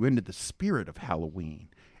gets you into the spirit of Halloween.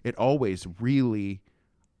 I'm always really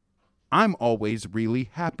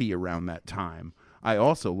happy around that time. I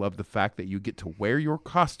also love the fact that you get to wear your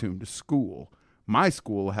costume to school. My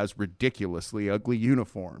school has ridiculously ugly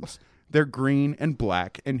uniforms. They're green and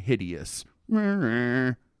black and hideous.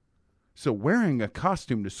 So wearing a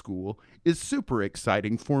costume to school is super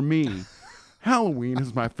exciting for me. Halloween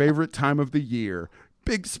is my favorite time of the year.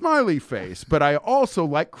 Big smiley face. But I also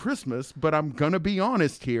like Christmas, but I'm going to be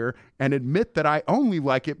honest here and admit that I only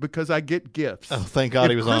like it because I get gifts. Oh, thank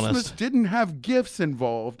God he was honest. If Christmas didn't have gifts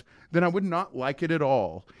involved, then I would not like it at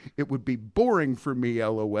all. It would be boring for me,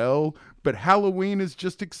 LOL. But Halloween is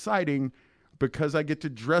just exciting because I get to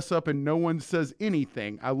dress up and no one says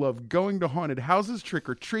anything. I love going to haunted houses,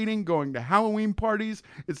 trick-or-treating, going to Halloween parties.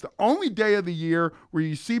 It's the only day of the year where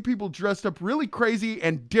you see people dressed up really crazy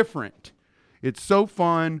and different. It's so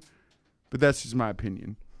fun, but that's just my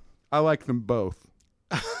opinion. I like them both.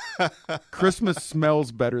 Christmas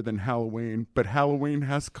smells better than Halloween, but Halloween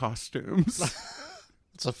has costumes.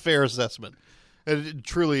 It's a fair assessment. It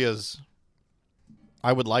truly is.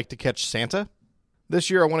 I would like to catch Santa. This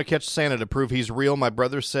year, I want to catch Santa to prove he's real. My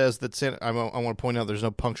brother says that Santa... I want to point out there's no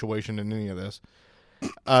punctuation in any of this.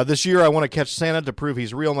 This year, I want to catch Santa to prove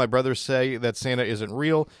he's real. My brothers say that Santa isn't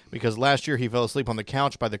real because last year he fell asleep on the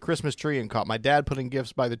couch by the Christmas tree and caught my dad putting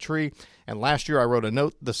gifts by the tree. And last year, I wrote a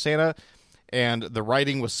note to Santa, and the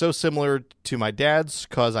writing was so similar to my dad's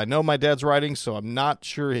because I know my dad's writing, so I'm not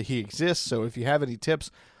sure he exists. So if you have any tips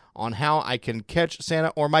on how I can catch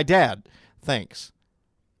Santa or my dad, thanks.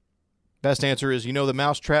 Best answer is, the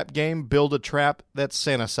mousetrap game, build a trap that's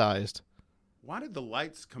Santa-sized. Why did the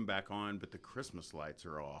lights come back on, but the Christmas lights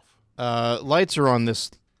are off? Lights are on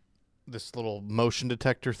this little motion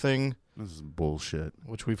detector thing. This is bullshit.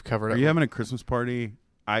 Which we've covered. Are you having a Christmas party,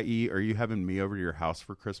 i.e., are you having me over to your house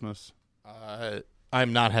for Christmas?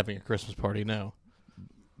 I'm not having a Christmas party, no.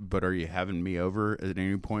 But are you having me over at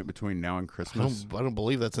any point between now and Christmas? I don't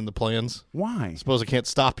believe that's in the plans. Why? I suppose I can't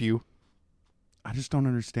stop you. I just don't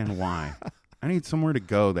understand why. I need somewhere to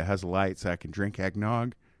go that has lights so I can drink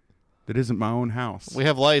eggnog that isn't my own house. We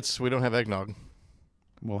have lights. We don't have eggnog.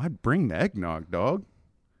 Well, I'd bring the eggnog, dog.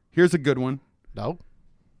 Here's a good one. No?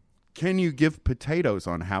 Can you give potatoes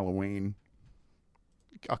on Halloween?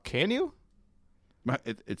 Can you?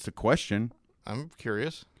 It's a question. I'm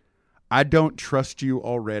curious. I don't trust you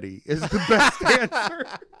already is the best answer.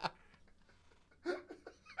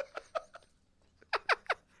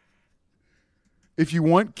 If you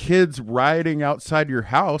want kids rioting outside your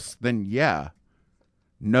house, then yeah.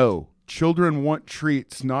 No, children want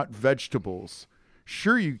treats, not vegetables.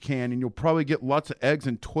 Sure you can, and you'll probably get lots of eggs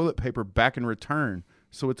and toilet paper back in return,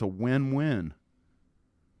 so it's a win-win.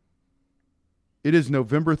 It is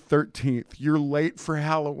November 13th. You're late for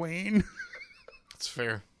Halloween. That's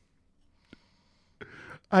fair.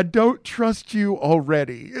 I don't trust you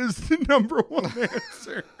already is the number one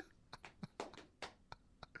answer.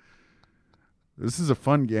 This is a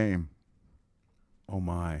fun game. Oh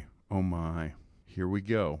my, oh my. Here we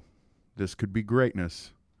go. This could be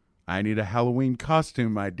greatness. I need a Halloween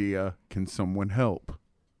costume idea. Can someone help?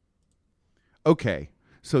 Okay,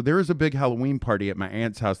 so there is a big Halloween party at my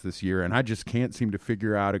aunt's house this year, and I just can't seem to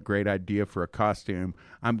figure out a great idea for a costume.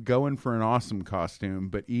 I'm going for an awesome costume,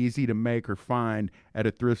 but easy to make or find at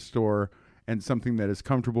a thrift store and something that is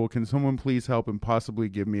comfortable. Can someone please help and possibly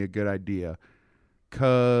give me a good idea?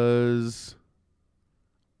 'Cause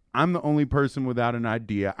I'm the only person without an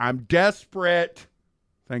idea. I'm desperate.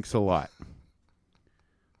 Thanks a lot.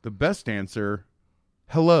 The best answer,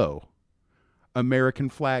 hello. American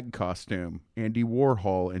flag costume, Andy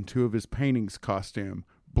Warhol and two of his paintings costume,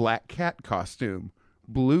 Black Cat costume,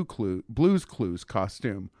 Blues Clues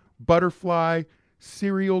costume, Butterfly,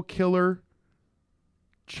 Serial Killer,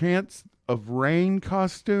 Chance of Rain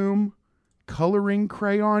costume, Coloring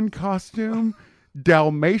Crayon costume,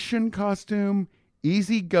 Dalmatian costume,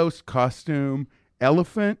 Easy Ghost costume,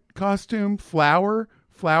 Elephant costume, Flower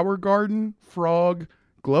Garden, Frog,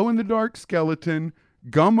 Glow-in-the-dark skeleton,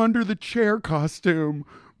 Gum under the chair costume,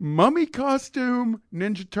 Mummy costume,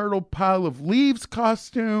 Ninja Turtle pile of leaves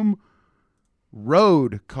costume,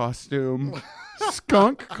 Road costume,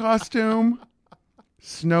 skunk costume,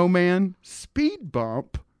 snowman, speed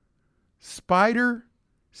bump, spider,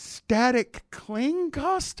 static cling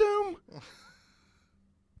costume,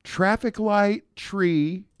 traffic light,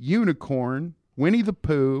 tree, unicorn, Winnie the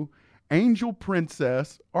Pooh, angel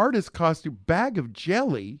princess, artist costume, bag of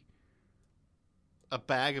jelly, A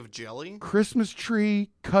bag of jelly? Christmas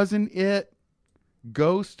tree, cousin it,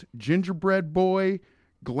 ghost, gingerbread boy,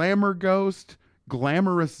 glamour ghost,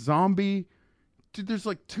 glamorous zombie. Dude, there's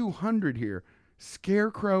like 200 here.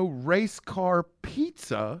 Scarecrow, race car,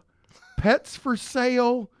 pizza, pets for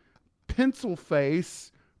sale, pencil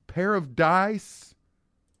face, pair of dice,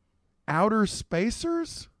 outer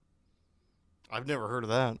spacers. I've never heard of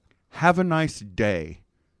that. Have a nice day.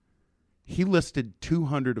 He listed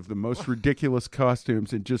 200 of the most ridiculous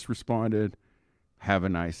costumes and just responded, have a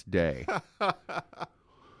nice day.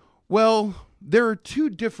 Well, there are two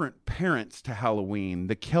different parents to Halloween,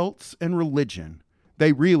 the Celts and religion.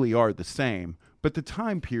 They really are the same, but the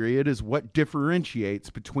time period is what differentiates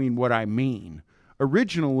between what I mean.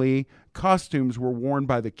 Originally, costumes were worn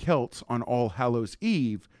by the Celts on All Hallows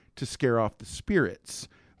Eve to scare off the spirits.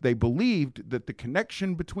 They believed that the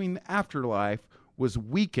connection between the afterlife was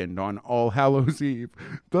weakened on All Hallows Eve.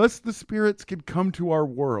 Thus, the spirits could come to our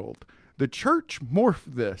world. The church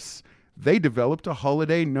morphed this. They developed a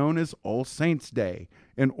holiday known as All Saints' Day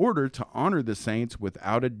in order to honor the saints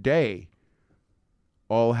without a day.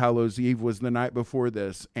 All Hallows Eve was the night before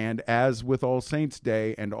this, and as with All Saints'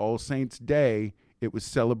 Day and All Saints' Day, it was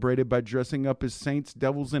celebrated by dressing up as saints,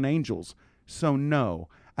 devils, and angels. So no,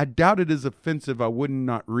 I doubt it is offensive. I wouldn't,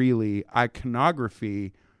 not really.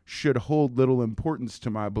 Iconography should hold little importance to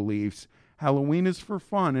my beliefs. Halloween is for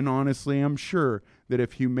fun, and honestly, I'm sure that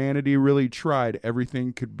if humanity really tried,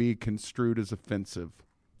 everything could be construed as offensive.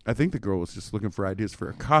 I think the girl was just looking for ideas for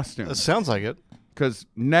a costume. That sounds like it. Because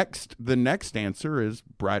the next answer is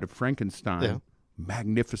Bride of Frankenstein, Yeah.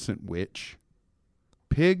 Magnificent Witch,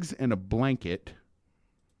 Pigs in a Blanket,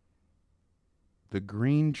 the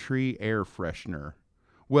Green Tree Air Freshener.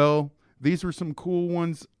 Well, these were some cool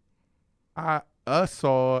ones I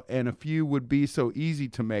saw, and a few would be so easy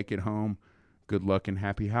to make at home. Good luck and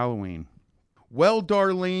happy Halloween. Well,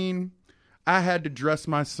 Darlene, I had to dress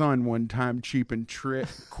my son one time cheap and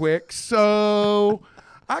quick, so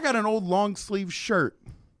I got an old long sleeve shirt,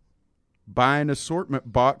 buy an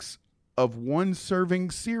assortment box of 1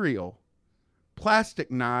 serving cereal, plastic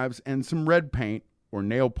knives, and some red paint or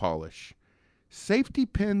nail polish. Safety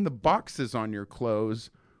pin the boxes on your clothes,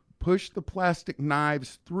 push the plastic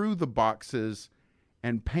knives through the boxes,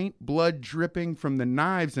 and paint blood dripping from the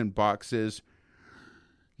knives and boxes.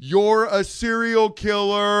 You're a serial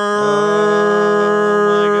killer. Oh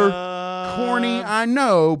my God. Corny, I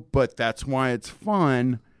know, but that's why it's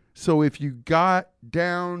fun. So if you got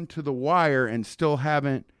down to the wire and still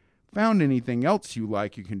haven't found anything else you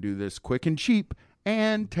like, you can do this quick and cheap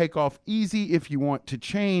and take off easy if you want to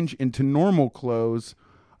change into normal clothes.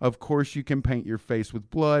 Of course, you can paint your face with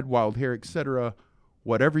blood, wild hair, etc.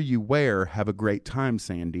 Whatever you wear, have a great time,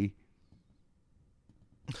 Sandy.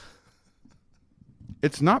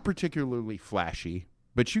 It's not particularly flashy,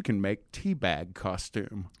 but you can make teabag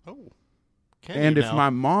costume. Oh, and if my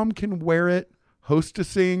mom can wear it,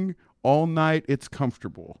 hostessing all night, it's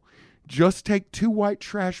comfortable. Just take 2 white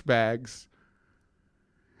trash bags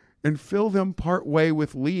and fill them part way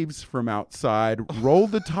with leaves from outside. Roll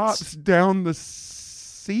the tops down the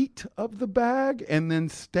seat of the bag and then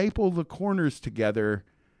staple the corners together.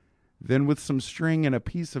 Then with some string and a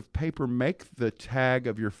piece of paper, make the tag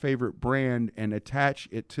of your favorite brand and attach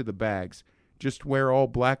it to the bags. Just wear all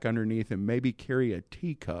black underneath and maybe carry a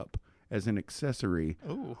teacup as an accessory.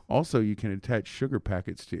 Ooh. Also, you can attach sugar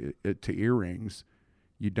packets to earrings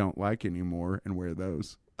you don't like anymore and wear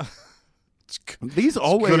those. These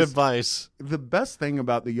always good advice. The best thing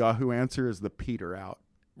about the Yahoo answer is the peter out.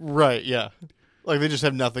 Right, yeah. Like they just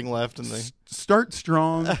have nothing left and they start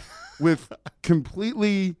strong with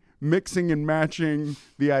completely mixing and matching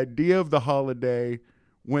the idea of the holiday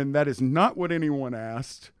when that is not what anyone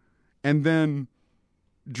asked, and then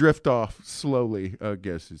drift off slowly. I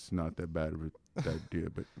guess it's not that bad of an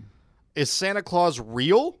idea, but is Santa Claus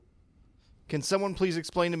real? Can someone please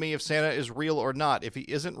explain to me if Santa is real or not? If he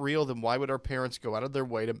isn't real, then why would our parents go out of their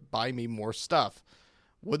way to buy me more stuff?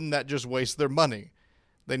 Wouldn't that just waste their money?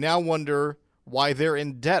 They now wonder why they're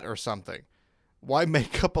in debt or something. Why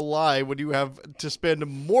make up a lie when you have to spend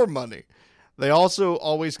more money? They also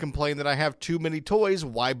always complain that I have too many toys.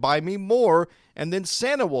 Why buy me more? And then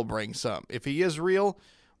Santa will bring some. If he is real,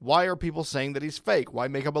 why are people saying that he's fake? Why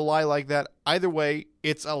make up a lie like that? Either way,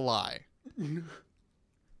 it's a lie.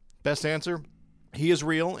 Best answer? He is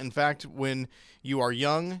real. In fact, when you are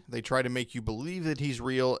young, they try to make you believe that he's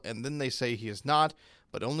real, and then they say he is not,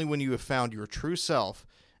 but only when you have found your true self,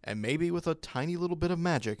 and maybe with a tiny little bit of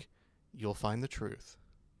magic, you'll find the truth.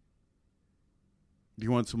 Do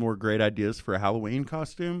you want some more great ideas for a Halloween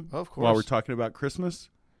costume? Of course. While we're talking about Christmas?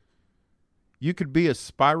 You could be a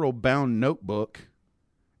spiral-bound notebook.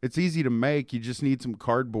 It's easy to make. You just need some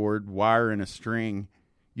cardboard, wire, and a string.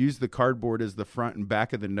 Use the cardboard as the front and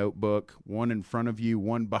back of the notebook, one in front of you,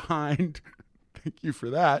 one behind. Thank you for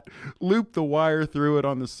that. Loop the wire through it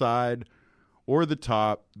on the side or the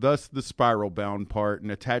top, thus the spiral-bound part, and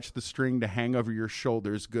attach the string to hang over your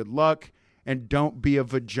shoulders. Good luck, and don't be a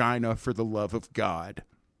vagina for the love of God.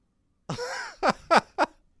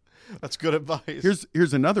 That's good advice.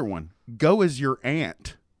 Here's another one. Go as your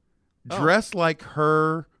aunt. Dress like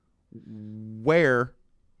her, wear,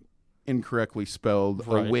 incorrectly spelled,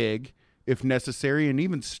 Right. a wig if necessary, and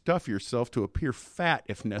even stuff yourself to appear fat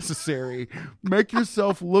if necessary. Make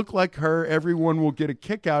yourself look like her. Everyone will get a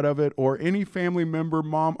kick out of it, or any family member,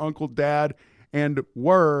 mom, uncle, dad, and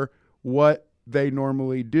were what they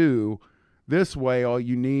normally do. This way, all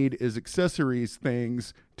you need is accessories,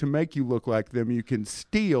 things to make you look like them. You can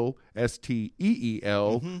steal,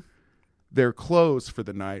 S-T-E-E-L, their clothes for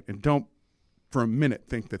the night, and don't for a minute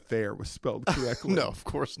think that there was spelled correctly. No, of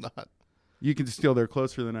course not. You can steal their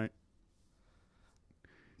clothes for the night.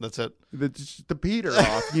 That's it. The Peter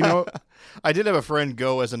off, you know. I did have a friend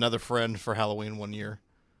go as another friend for Halloween one year.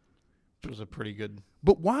 It was a pretty good.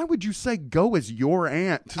 But why would you say go as your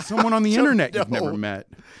aunt to someone on the internet you've never met?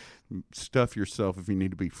 Stuff yourself if you need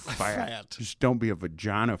to be fat. Just don't be a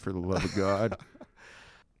vagina for the love of God.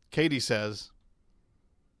 Katie says,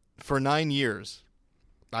 for 9 years,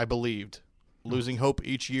 I believed, losing hope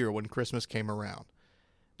each year when Christmas came around.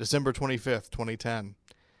 December 25th, 2010.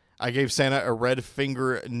 I gave Santa a red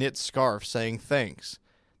finger knit scarf saying thanks.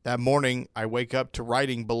 That morning, I wake up to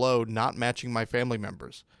writing below not matching my family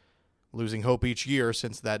members. Losing hope each year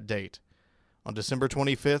since that date. On December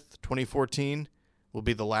 25th, 2014, will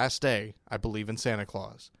be the last day I believe in Santa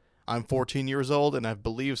Claus. I'm 14 years old, and I've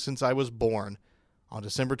believed since I was born. On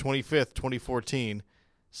December 25th, 2014,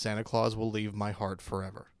 Santa Claus will leave my heart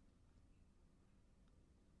forever.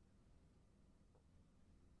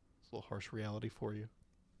 It's a little harsh reality for you.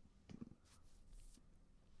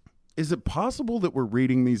 Is it possible that we're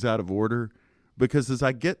reading these out of order? Because as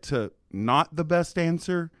I get to not the best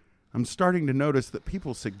answer, I'm starting to notice that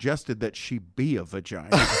people suggested that she be a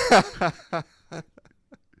vagina.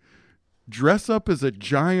 Dress up as a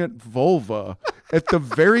giant vulva. At the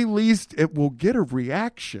very least, it will get a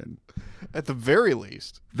reaction. At the very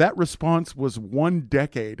least. That response was 1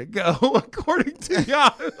 decade ago, according to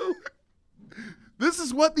Yahoo. This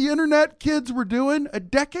is what the internet kids were doing a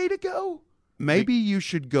decade ago? Maybe you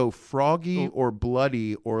should go froggy or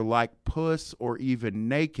bloody or like puss or even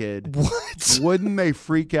naked. What? Wouldn't they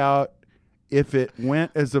freak out if it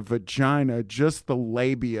went as a vagina, just the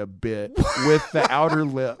labia bit with the outer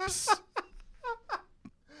lips?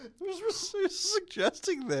 Who's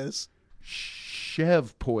suggesting this?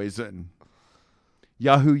 Chev poison.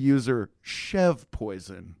 Yahoo user Chev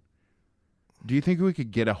poison. Do you think we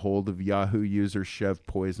could get a hold of Yahoo user Chev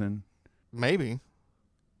poison? Maybe.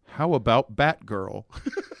 How about Batgirl?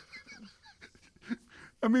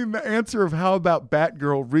 I mean, the answer of how about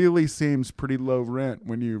Batgirl really seems pretty low rent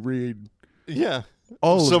when you read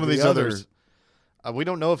all some of these the others. We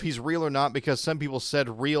don't know if he's real or not because some people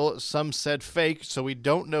said real, some said fake, so we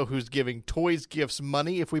don't know who's giving toys, gifts,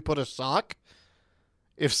 money if we put a sock.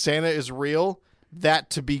 If Santa is real, that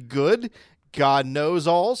to be good. God knows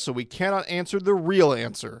all, so we cannot answer the real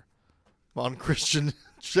answer. On Christian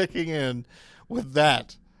checking in with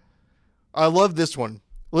that. I love this one.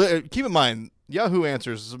 Keep in mind, Yahoo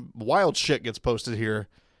Answers, some wild shit gets posted here.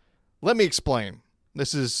 Let me explain.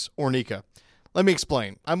 This is Ornica. Let me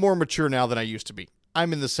explain. I'm more mature now than I used to be.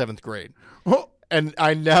 I'm in the 7th grade. And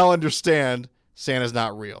I now understand Santa's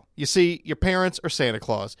not real. You see, your parents are Santa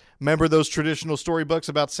Claus. Remember those traditional storybooks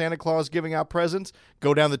about Santa Claus giving out presents?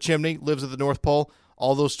 Go down the chimney, lives at the North Pole.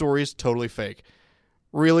 All those stories, totally fake.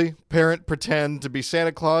 Really, parent, pretend to be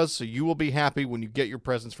Santa Claus so you will be happy when you get your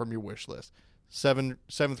presents from your wish list.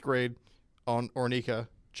 7th grade on Ornica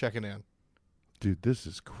checking in. Dude, this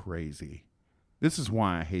is crazy. This is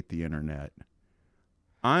why I hate the internet.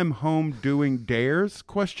 I'm home doing dares, ?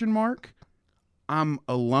 I'm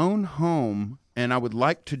alone home, and I would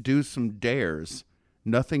like to do some dares.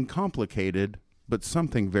 Nothing complicated, but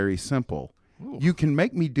something very simple. Ooh. You can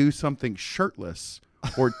make me do something shirtless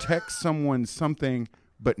or text someone something,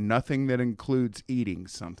 but nothing that includes eating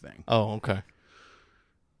something. Oh, okay.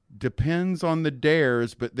 Depends on the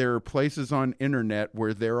dares, but there are places on internet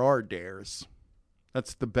where there are dares.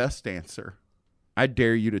 That's the best answer. I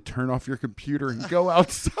dare you to turn off your computer and go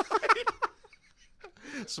outside.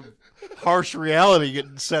 Some harsh reality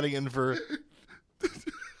getting setting in for.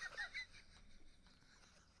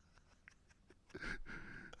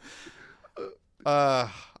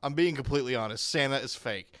 I'm being completely honest. Santa is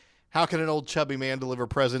fake. How can an old chubby man deliver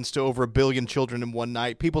presents to over 1 billion children in one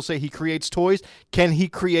night? People say he creates toys. Can he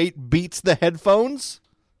create Beats the headphones?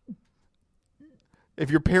 If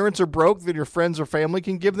your parents are broke, then your friends or family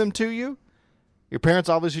can give them to you. Your parents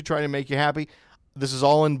obviously trying to make you happy. This is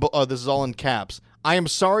all in caps. I am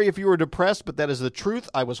sorry if you were depressed, but that is the truth.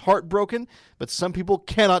 I was heartbroken, but some people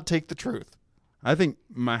cannot take the truth. I think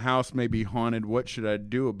my house may be haunted. What should I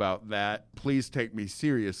do about that? Please take me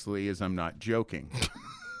seriously, as I'm not joking.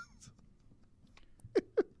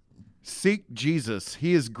 Seek Jesus.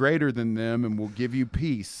 He is greater than them and will give you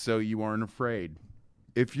peace so you aren't afraid.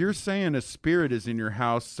 If you're saying a spirit is in your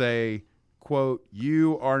house, say, quote,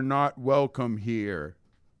 you are not welcome here.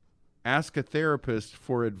 Ask a therapist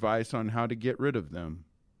for advice on how to get rid of them.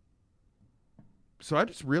 So I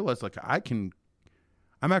just realized, like, I'm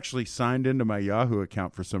actually signed into my Yahoo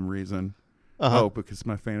account for some reason. Uh-huh. Oh, because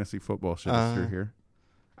my fantasy football shit is through here.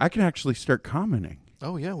 I can actually start commenting.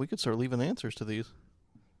 Oh, yeah, we could start leaving answers to these.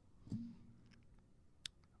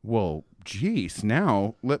 Well, geez,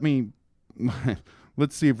 now let's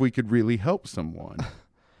see if we could really help someone.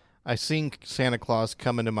 I seen Santa Claus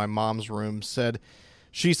come into my mom's room,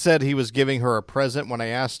 she said he was giving her a present. When I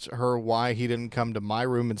asked her why he didn't come to my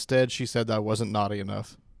room instead, she said that I wasn't naughty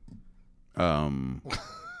enough.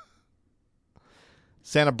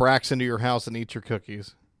 Santa bracks into your house and eats your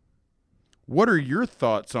cookies. What are your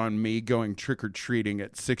thoughts on me going trick-or-treating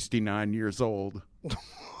at 69 years old?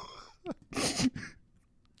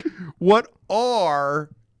 What are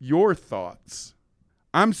your thoughts?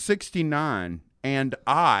 I'm 69, and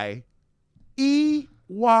I,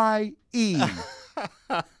 E-Y-E,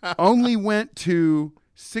 only went to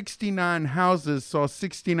 69 houses, saw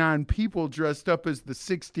 69 people dressed up as the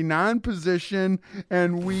 69 position,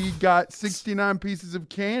 and we got 69 pieces of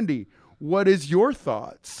candy. What is your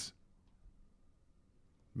thoughts?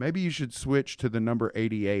 Maybe you should switch to the number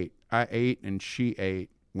 88. I ate and she ate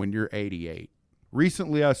when you're 88.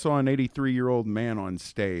 Recently, I saw an 83-year-old man on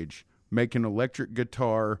stage make an electric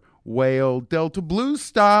guitar wail Delta Blues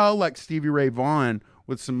style like Stevie Ray Vaughan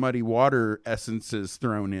with some Muddy Water essences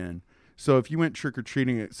thrown in. So if you went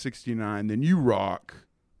trick-or-treating at 69, then you rock.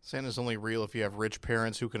 Santa's only real if you have rich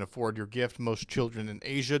parents who can afford your gift. Most children in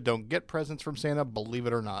Asia don't get presents from Santa, believe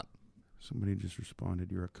it or not. Somebody just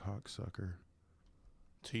responded, you're a cocksucker.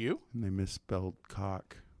 To you? And they misspelled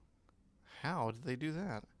cock. How did they do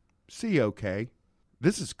that? C-O-K.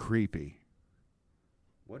 This is creepy.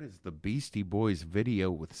 What is the Beastie Boys video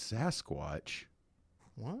with Sasquatch?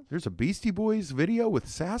 What? There's a Beastie Boys video with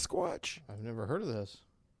Sasquatch? I've never heard of this.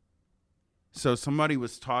 So somebody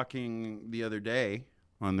was talking the other day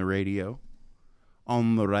on the radio,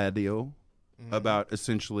 about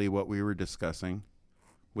essentially what we were discussing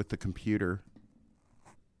with the computer.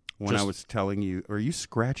 When I was telling you, are you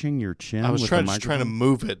scratching your chin? I was with trying the to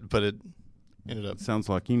move it, but it ended up. Sounds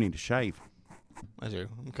like you need to shave. I do.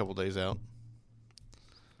 I'm a couple days out.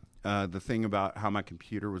 The thing about how my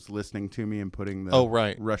computer was listening to me and putting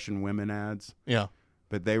the Russian women ads. Yeah.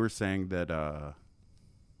 But they were saying that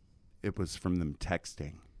it was from them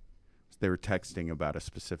texting. They were texting about a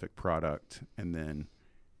specific product, and then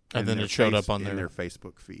it showed up on their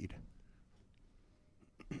Facebook feed.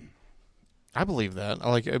 I believe that.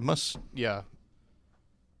 It must, yeah.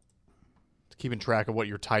 Keeping track of what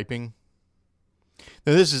you're typing.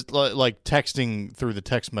 Now, this is like texting through the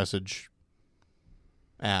text message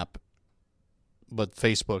app, but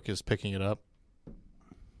Facebook is picking it up.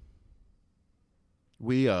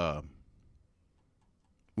 We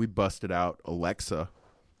busted out Alexa.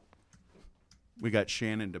 We got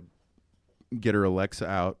Shannon to get her Alexa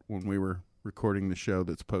out when we were recording the show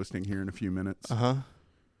that's posting here in a few minutes. Uh-huh.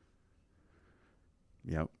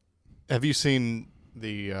 Yep. Have you seen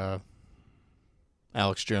the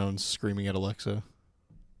Alex Jones screaming at Alexa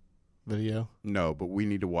video? No, but we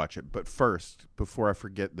need to watch it. But first, before I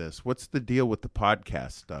forget this, what's the deal with the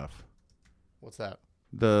podcast stuff? What's that?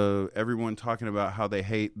 Everyone talking about how they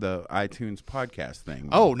hate the iTunes podcast thing.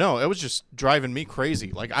 Oh, no, it was just driving me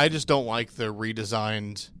crazy. I just don't like the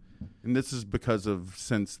redesigned. And this is because of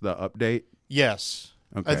since the update? Yes.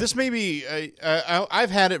 Okay. This may be, I've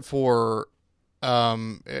had it for,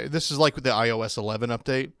 this is like with the iOS 11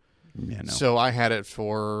 update. Yeah, no. So I had it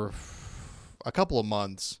for a couple of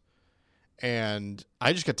months, and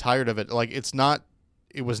I just got tired of it. It's not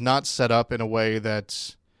it was not set up in a way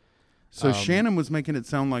that. So Shannon was making it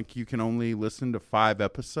sound like you can only listen to 5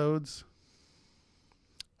 episodes.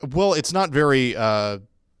 Well, it's not very.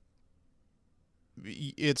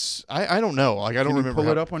 It's I don't know. Like I don't remember.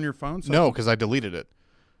 Pull it up on your phone. No, because I deleted it.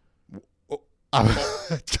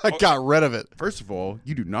 I got rid of it. First of all,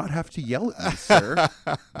 you do not have to yell at me, sir.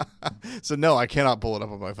 So no, I cannot pull it up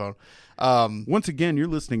on my phone. Once again, you're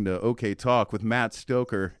listening to OK Talk with Matt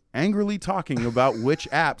Stoker, angrily talking about which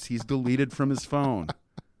apps he's deleted from his phone.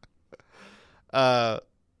 So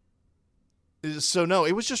no,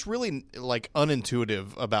 it was just really like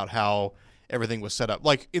unintuitive about how everything was set up.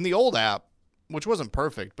 Like in the old app, which wasn't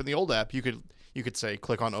perfect, but in the old app, you could say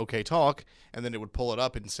click on OK Talk, and then it would pull it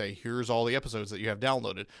up and say, here's all the episodes that you have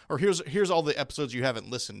downloaded, or here's all the episodes you haven't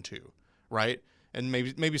listened to, right? And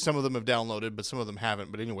maybe some of them have downloaded, but some of them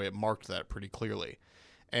haven't. But anyway, it marked that pretty clearly.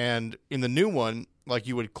 And in the new one, like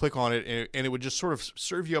you would click on it, and it would just sort of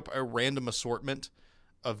serve you up a random assortment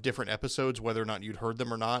of different episodes, whether or not you'd heard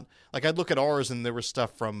them or not. Like I'd look at ours, and there was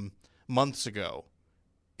stuff from months ago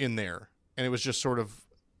in there, and it was just sort of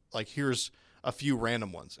like, here's a few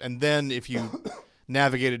random ones. And then if you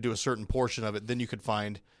navigated to a certain portion of it, then you could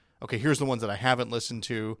find, okay, here's the ones that I haven't listened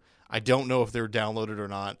to. I don't know if they're downloaded or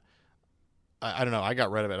not. I don't know. I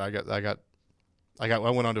got rid of it. I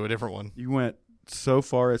went on to a different one. You went so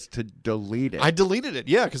far as to delete it. I deleted it.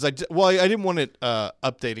 Yeah. Cause I didn't want it,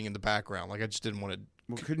 updating in the background. Like I just didn't want it.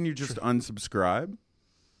 Well, couldn't you just unsubscribe?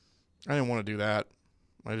 I didn't want to do that.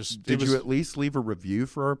 Did you at least leave a review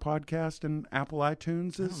for our podcast in Apple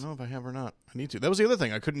iTunes? I don't know if I have or not. I need to. That was the other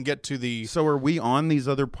thing. I couldn't get to the. So are we on these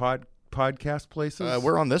other podcast places?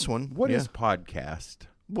 We're on this one. What is podcast?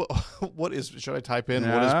 What is? Should I type in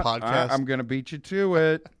what is podcast? I'm going to beat you to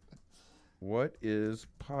it. What is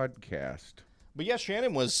podcast? But yeah,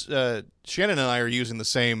 Shannon and I are using the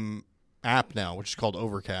same app now, which is called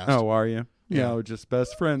Overcast. Oh, are you? Yeah, we're just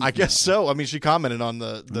best friends. I guess so. I mean, she commented on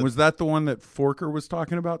the. Was that the one that Forker was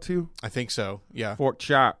talking about too? I think so. Yeah. Fork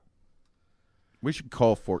Chop. We should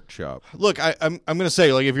call Fork Chop. Look, I'm going to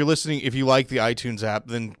say, like, if you're listening, if you like the iTunes app,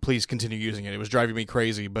 then please continue using it. It was driving me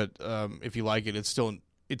crazy, but if you like it, it's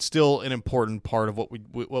still an important part of what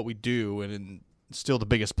we do, and still the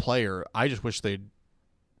biggest player. I just wish they'd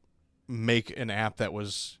make an app that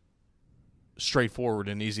was straightforward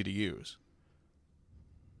and easy to use.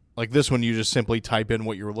 Like this one, you just simply type in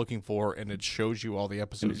what you were looking for, and it shows you all the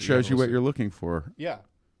episodes. And it shows you what you're looking for. Yeah.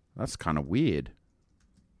 That's kind of weird.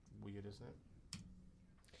 Weird, isn't it?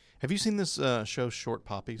 Have you seen this show, Short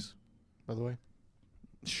Poppies, by the way?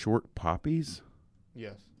 Short Poppies?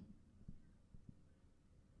 Yes.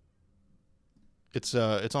 It's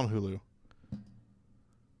on Hulu.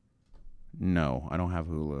 No, I don't have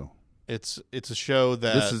Hulu. It's a show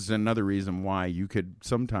that... This is another reason why you could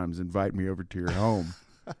sometimes invite me over to your home.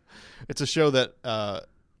 It's a show that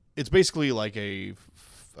it's basically like a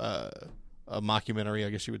mockumentary, I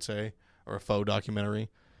guess you would say, or a faux documentary,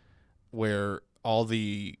 where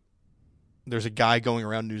there's a guy going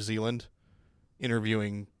around New Zealand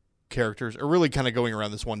interviewing characters, or really kind of going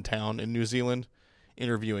around this one town in New Zealand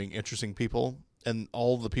interviewing interesting people, and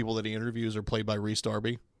all the people that he interviews are played by Rhys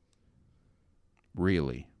Darby.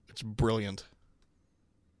 Really? It's brilliant.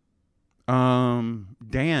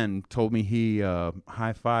 Dan told me he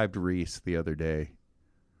high-fived Rhys the other day.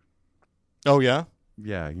 Oh, yeah?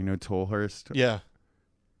 Yeah, you know Tolhurst? Yeah.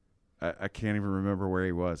 I can't even remember where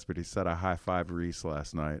he was, but he said I high-fived Rhys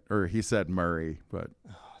last night. Or he said Murray, but...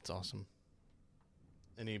 Oh, that's awesome.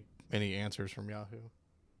 Any answers from Yahoo?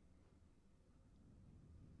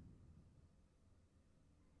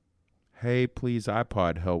 Hey, please,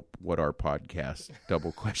 iPod, help what our podcast, ?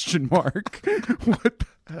 What the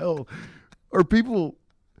hell? Are people...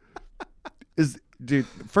 Dude,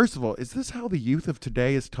 first of all, is this how the youth of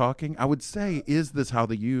today is talking? I would say, is this how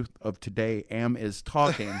the youth of today is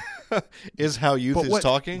talking? Is how youth is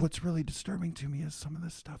talking? What's really disturbing to me is some of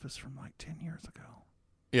this stuff is from like 10 years ago.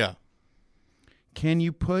 Yeah. Can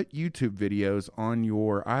you put YouTube videos on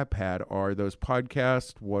your iPad? Are those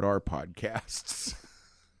podcasts? What are podcasts?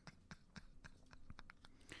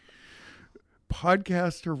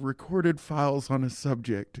 Podcasts are recorded files on a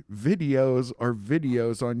subject. Videos are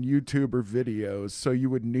videos on YouTube or videos, so you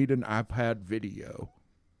would need an iPad video.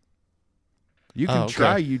 You can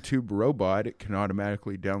try YouTube Robot. It can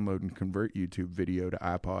automatically download and convert YouTube video to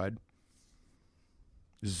iPod.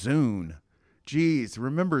 Zune. Jeez,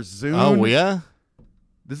 remember Zune? Oh, yeah?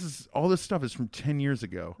 All this stuff is from 10 years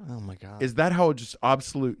ago. Oh, my God. Is that how just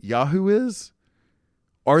obsolete Yahoo is?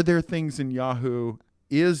 Are there things in Yahoo?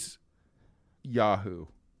 Is Yahoo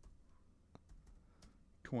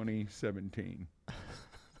 2017.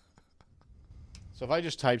 So if I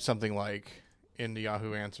just type something like into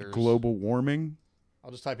Yahoo Answers. Global warming.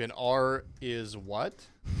 I'll just type in R is what?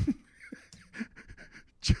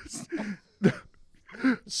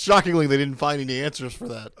 Shockingly, they didn't find any answers for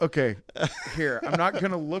that. Okay, here. I'm not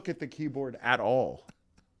going to look at the keyboard at all.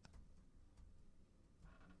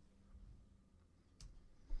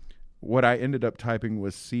 What I ended up typing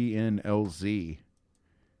was CNLZ.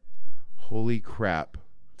 Holy crap.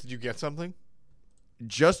 Did you get something?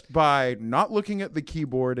 Just by not looking at the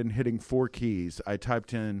keyboard and hitting 4 keys, I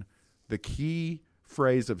typed in the key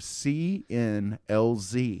phrase of CNLZ.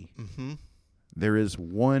 Mm-hmm. There is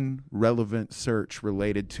one relevant search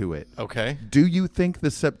related to it. Okay. Do you think the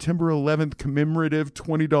September 11th commemorative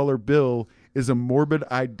 $20 bill is a morbid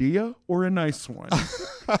idea or a nice one?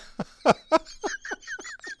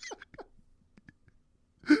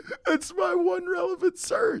 That's my one relevant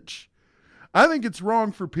search. I think it's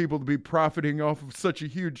wrong for people to be profiting off of such a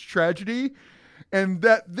huge tragedy, and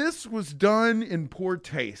that this was done in poor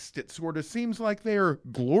taste. It sort of seems like they are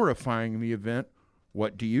glorifying the event.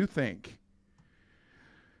 What do you think?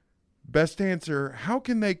 Best answer, how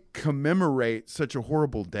can they commemorate such a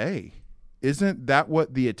horrible day? Isn't that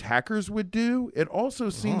what the attackers would do? It also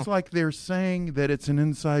seems like they're saying that it's an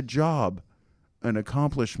inside job, an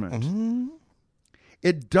accomplishment. Mm-hmm.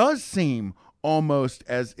 It does seem almost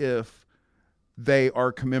as if they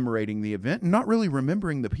are commemorating the event and not really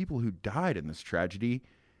remembering the people who died in this tragedy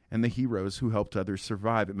and the heroes who helped others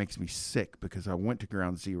survive. It makes me sick because I went to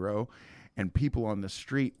Ground Zero and people on the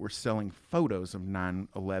street were selling photos of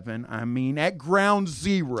 9/11. I mean, at Ground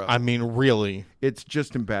Zero. I mean, really. It's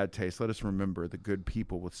just in bad taste. Let us remember the good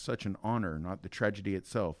people with such an honor, not the tragedy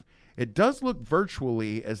itself. It does look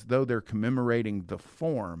virtually as though they're commemorating the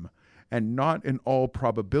form and not in all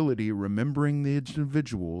probability remembering the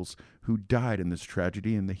individuals who died in this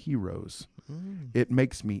tragedy and the heroes. It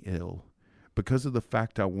makes me ill because of the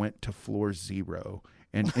fact I went to floor 0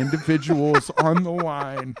 and individuals on the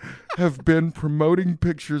line have been promoting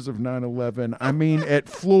pictures of 9/11. I mean, at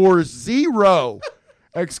floor 0!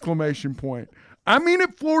 Exclamation point. I mean,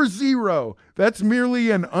 at floor 0. That's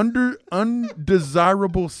merely an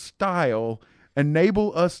undesirable style.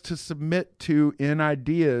 Enable us to submit to in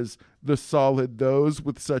ideas the solid those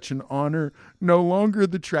with such an honor, no longer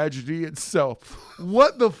the tragedy itself.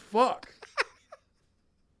 What the fuck?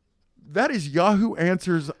 That is Yahoo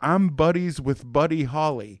Answers. I'm buddies with Buddy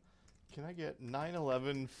Holly. Can I get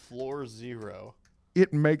 9/11 floor 0?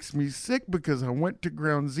 It makes me sick because I went to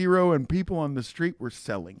Ground Zero and people on the street were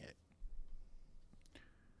selling it.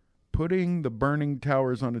 Putting the burning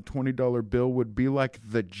towers on a $20 bill would be like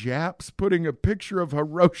the Japs putting a picture of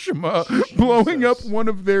Hiroshima blowing up one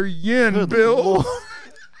of their yen bills.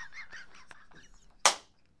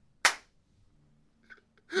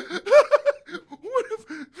 One of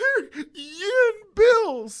their yen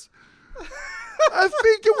bills. I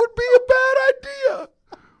think it would be a bad idea.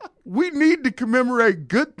 We need to commemorate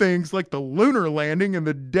good things like the lunar landing and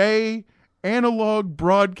the day analog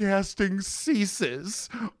broadcasting ceases,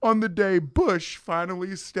 on the day Bush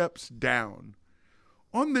finally steps down.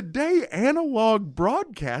 On the day analog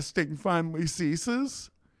broadcasting finally ceases.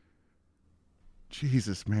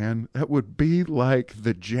 Jesus, man, that would be like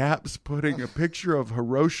the Japs putting a picture of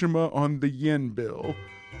Hiroshima on the yen bill.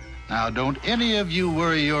 Now, don't any of you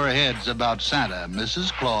worry your heads about Santa.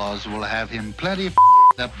 Mrs. Claus will have him plenty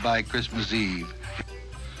up by Christmas Eve.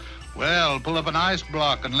 Well, pull up an ice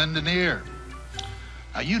block and lend an ear.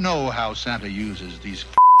 Now, you know how Santa uses these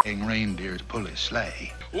reindeer to pull his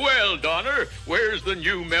sleigh. Well, Donner, where's the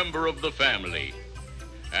new member of the family?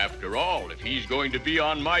 After all, if he's going to be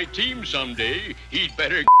on my team someday, he'd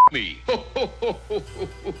better me.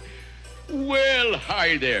 Well,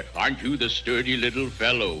 hi there. Aren't you the sturdy little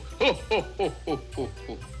fellow?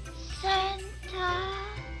 Santa.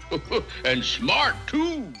 And smart,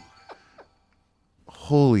 too.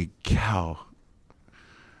 Holy cow.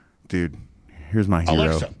 Dude, here's my hero.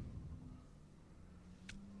 Alexa,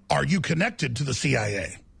 are you connected to the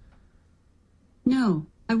CIA? No,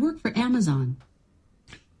 I work for Amazon.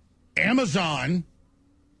 Amazon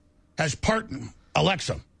has partnered.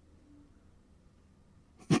 Alexa,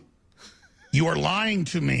 you are lying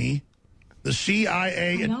to me. The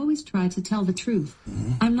CIA... I always try to tell the truth.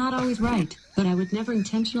 I'm not always right, but I would never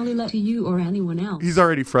intentionally lie to you or anyone else. He's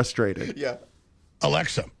already frustrated. Yeah.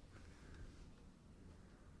 Alexa,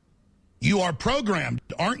 you are programmed,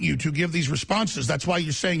 aren't you, to give these responses? That's why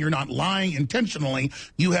you're saying you're not lying intentionally.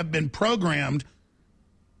 You have been programmed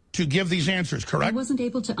to give these answers, correct? I wasn't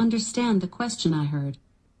able to understand the question I heard.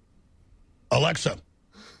 Alexa,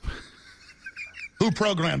 who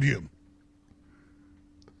programmed you?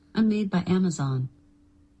 I'm made by Amazon.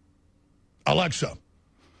 Alexa,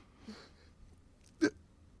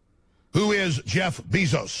 who is Jeff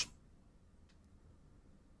Bezos?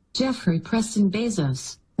 Jeffrey Preston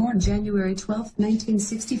Bezos, born January 12,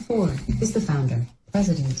 1964, is the founder,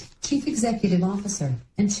 president, chief executive officer,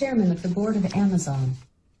 and chairman of the board of Amazon.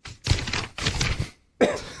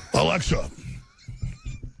 Alexa,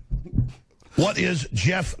 what is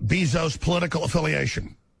Jeff Bezos' political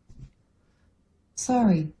affiliation?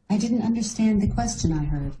 Sorry, I didn't understand the question I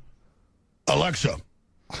heard. Alexa,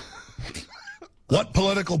 what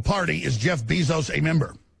political party is Jeff Bezos a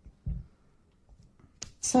member?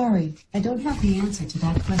 Sorry, I don't have the answer to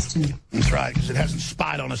that question. That's right, because it hasn't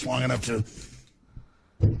spied on us long enough to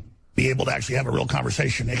be able to actually have a real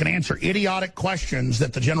conversation. It can answer idiotic questions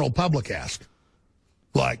that the general public ask.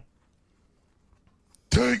 Like,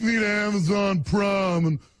 take me to Amazon Prime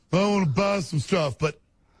and I want to buy some stuff. But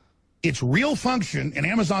its real function, and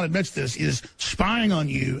Amazon admits this, is spying on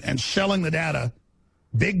you and selling the data.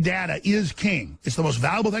 Big data is king. It's the most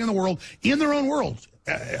valuable thing in the world, in their own world.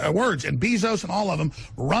 Words, and Bezos and all of them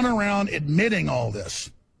run around admitting all this.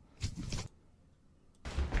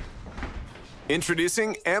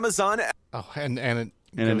 Introducing Amazon. Oh, and an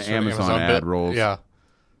Amazon ad bit. rolls. Yeah.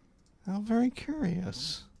 I'm very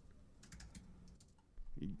curious.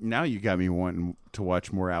 Now you got me wanting to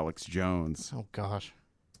watch more Alex Jones. Oh, gosh.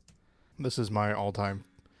 This is my all-time...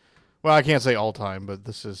 Well, I can't say all-time, but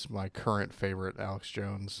this is my current favorite Alex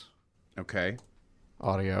Jones. Okay.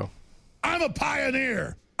 Audio. I'm a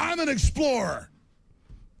pioneer. I'm an explorer.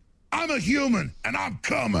 I'm a human, and I'm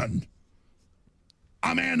coming.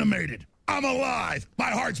 I'm animated. I'm alive.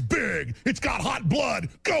 My heart's big. It's got hot blood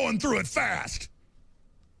going through it fast.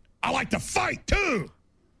 I like to fight, too.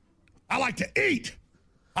 I like to eat.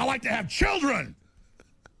 I like to have children.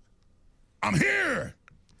 I'm here.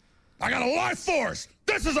 I got a life force.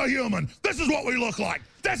 This is a human. This is what we look like.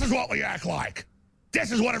 This is what we act like.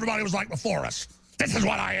 This is what everybody was like before us. This is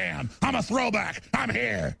what I am. I'm a throwback. I'm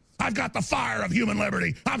here. I've got the fire of human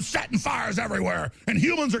liberty. I'm setting fires everywhere, and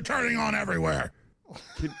humans are turning on everywhere.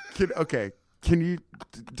 Can you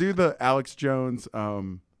do the Alex Jones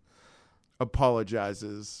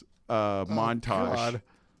apologizes montage? God.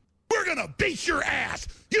 We're going to beat your ass.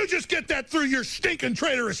 You just get that through your stinking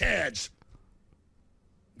traitorous heads.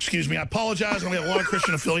 Excuse me, I apologize. We have a lot of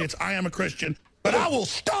Christian affiliates. I am a Christian. But I will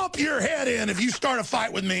stomp your head in if you start a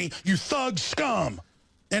fight with me, you thug scum.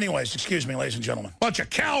 Anyways, excuse me, ladies and gentlemen. Bunch of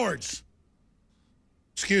cowards.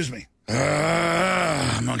 Excuse me.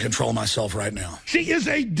 I'm not controlling myself right now. She is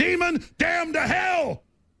a demon damned to hell.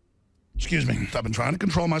 Excuse me. I've been trying to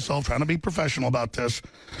control myself, trying to be professional about this.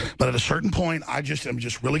 But at a certain point, I'm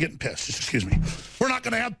just really getting pissed. Excuse me. We're not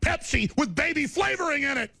going to have Pepsi with baby flavoring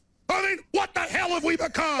in it. I mean, what the hell have we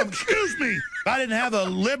become? Excuse me. If I didn't have a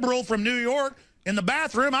liberal from New York in the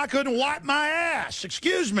bathroom, I couldn't wipe my ass.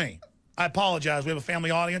 Excuse me. I apologize. We have a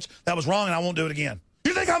family audience. That was wrong, and I won't do it again.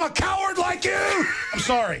 You think I'm a coward like you? I'm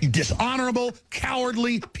sorry. You dishonorable,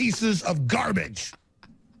 cowardly pieces of garbage.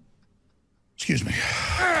 Excuse me.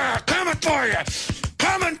 Coming for you.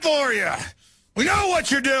 Coming for you. We know what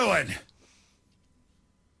you're doing.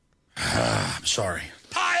 I'm sorry.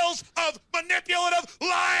 Piles of manipulative,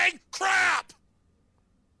 lying crap.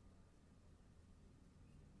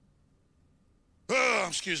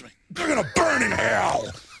 Excuse me. They're going to burn in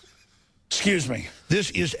hell. Excuse me.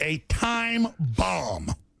 This is a time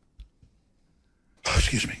bomb.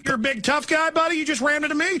 Excuse me. You're a big tough guy, buddy? You just rammed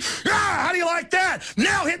into me? Ah, how do you like that?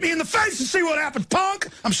 Now hit me in the face and see what happens, punk.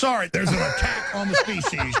 I'm sorry. There's an attack on the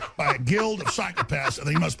species by a guild of psychopaths, and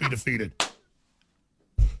they must be defeated.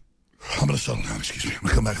 I'm going to settle down. Excuse me. I'm going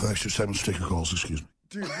to come back in the next 2 segments to take your calls. Excuse me.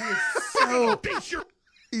 Dude,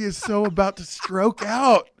 he is so about to stroke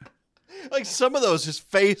out. Like some of those, his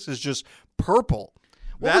face is just purple.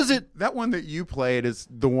 What was it? That one that you played is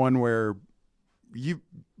the one where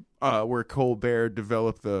where Colbert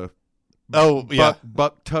developed the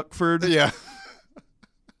Buck Tuckford. Yeah.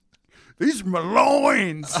 These are my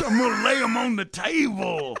loins. I'm gonna lay them on the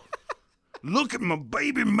table. Look at my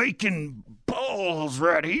baby making balls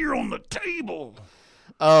right here on the table.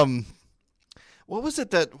 What was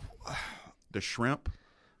it that the shrimp?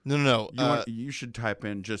 No. You should type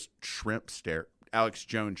in just shrimp stare. Alex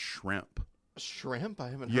Jones shrimp. Shrimp? I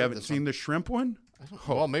haven't. You haven't seen the shrimp one?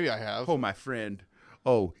 Well, maybe I have. Oh, my friend.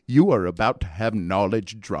 Oh, you are about to have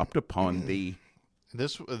knowledge dropped upon thee.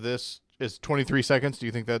 This is 23 seconds. Do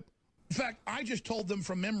you think that? In fact, I just told them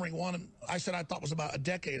from memory one I said I thought was about a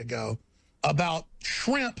decade ago about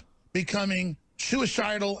shrimp becoming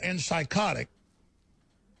suicidal and psychotic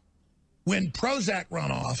when Prozac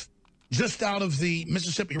runoff just out of the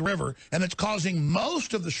Mississippi River, and it's causing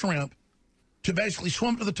most of the shrimp to basically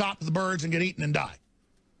swim to the top of the birds and get eaten and die.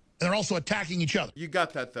 And they're also attacking each other. You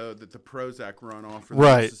got that, though, that the Prozac runoff from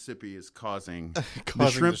Right. Mississippi is causing the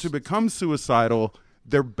Causing shrimp this- to become suicidal.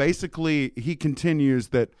 They're basically, he continues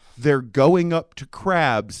that they're going up to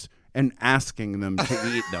crabs and asking them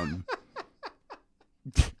to eat them.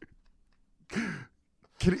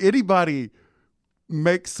 Can anybody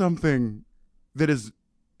make something that is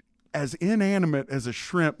as inanimate as a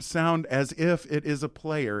shrimp sound as if it is a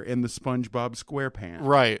player in the SpongeBob SquarePants?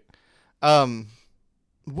 Right.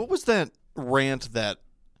 What was that rant that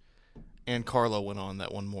Ann Carlo went on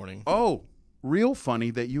that one morning? Oh, real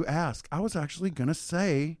funny that you ask. I was actually going to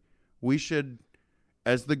say we should,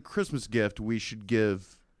 as the Christmas gift, we should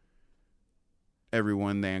give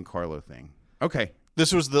everyone the Ann Carlo thing. Okay.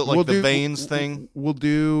 This was the veins thing? We'll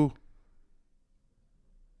do...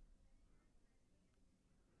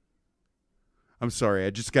 I'm sorry, I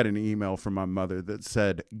just got an email from my mother that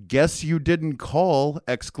said, "Guess you didn't call!" !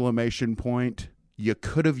 You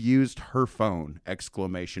could have used her phone! What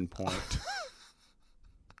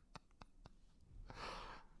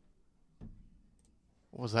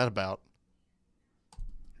was that about?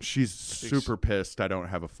 She's super pissed I don't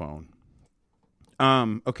have a phone.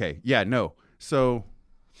 Okay, yeah, no. So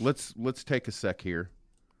let's take a sec here.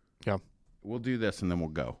 Yeah. We'll do this and then we'll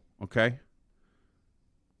go, okay?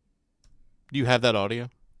 Do you have that audio?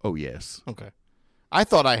 Oh, yes. Okay. I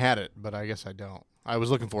thought I had it, but I guess I don't. I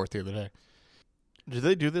was looking for it the other day. Did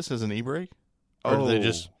they do this as an e-break? Or did they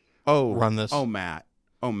just run this? Oh, Matt,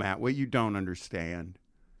 what you don't understand.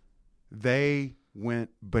 They went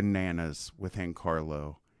bananas with Ann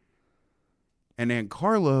Carlo. And Ann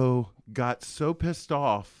Carlo got so pissed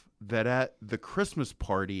off that at the Christmas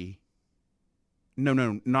party...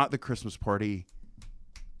 No, not the Christmas party.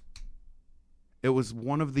 It was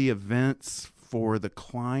one of the events for the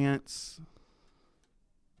clients.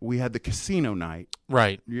 We had the casino night.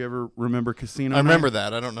 Right. You ever remember casino night? I remember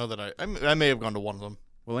that. I don't know that I may have gone to one of them.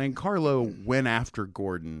 Well, Ann Carlo went after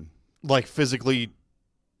Gordon. Like physically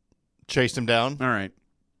chased him down? All right.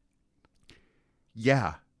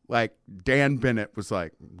 Yeah. Like Dan Bennett was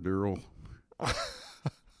like, Daryl.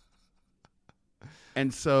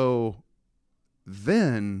 And so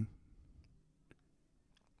then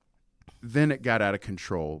it got out of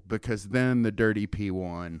control because then the Dirty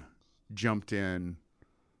P1 jumped in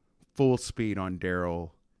full speed on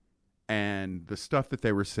Daryl, and the stuff that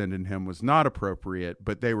they were sending him was not appropriate,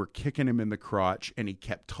 but they were kicking him in the crotch, and he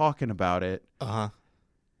kept talking about it. Uh-huh.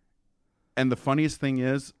 And the funniest thing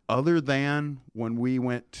is, other than when we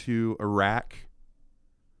went to Iraq,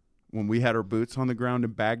 when we had our boots on the ground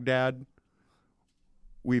in Baghdad,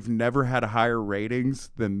 we've never had higher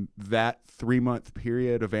ratings than that 3-month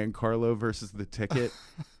period of Ann Carlo versus The Ticket.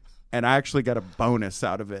 And I actually got a bonus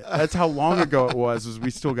out of it. That's how long ago it was we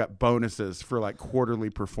still got bonuses for like quarterly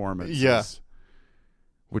performances. Yeah.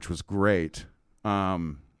 Which was great.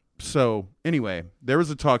 So anyway, there was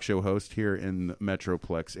a talk show host here in the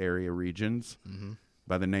Metroplex area regions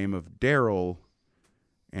by the name of Daryl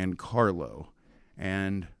Ann Carlo.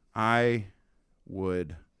 And I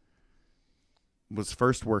was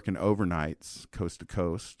first working overnights coast to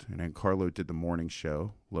coast, and Ann Carlo did the morning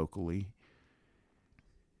show locally.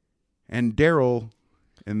 And Daryl,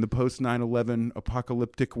 in the post 9/11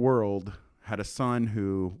 apocalyptic world, had a son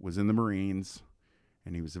who was in the Marines,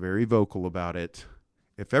 and he was very vocal about it.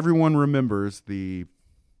 If everyone remembers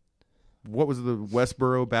what was the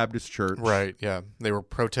Westboro Baptist Church? Right, yeah. They were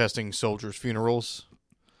protesting soldiers' funerals.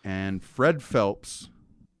 And Fred Phelps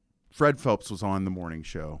was on the morning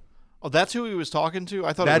show. Oh, that's who he was talking to?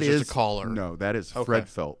 I thought it was just a caller. No, that is Okay. Fred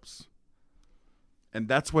Phelps. And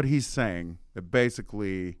that's what he's saying. That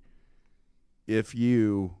basically, if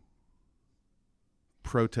you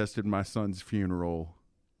protested my son's funeral,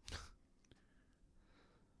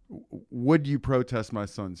 would you protest my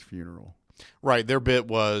son's funeral? Right, their bit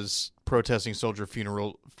was protesting soldiers'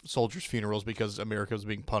 funerals because America was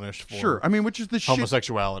being punished for Sure, I mean, which is the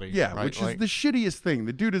homosexuality. Yeah, right? which is the shittiest thing.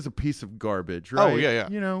 The dude is a piece of garbage, right? Oh, yeah.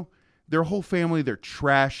 You know, their whole family, they're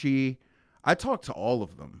trashy. I talked to all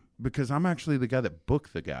of them because I'm actually the guy that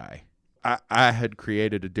booked the guy. I had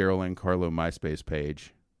created a Daryl Ann Carlo MySpace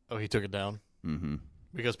page. Oh, he took it down? Mm-hmm.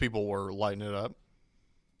 Because people were lighting it up?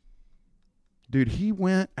 Dude, he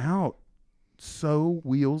went out so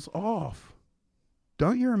wheels off.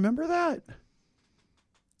 Don't you remember that?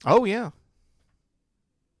 Oh, yeah.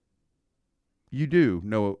 You do.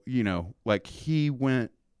 No, you know, like he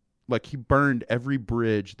burned every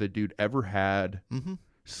bridge the dude ever had,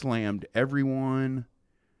 slammed everyone.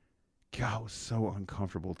 God, I was so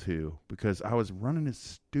uncomfortable too because I was running a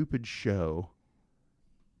stupid show.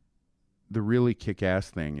 The really kick-ass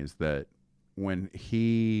thing is that when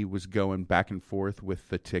he was going back and forth with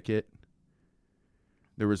the ticket,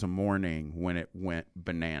 there was a morning when it went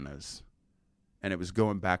bananas, and it was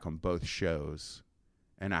going back on both shows,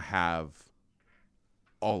 and I have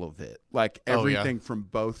all of it, like everything from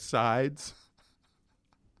both sides.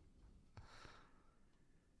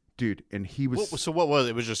 Dude, and he was... So what was it?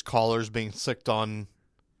 It was just callers being sicked on...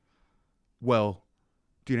 Well,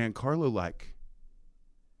 dude, and Carlo, like,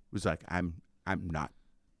 was like, I'm not...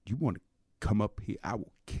 You want to come up here? I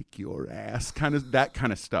will kick your ass. Kind of that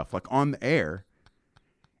kind of stuff, like on the air.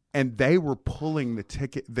 And they were pulling the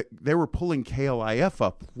ticket... They were pulling KLIF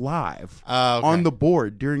up live on the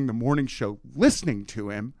board during the morning show, listening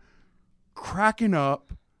to him, cracking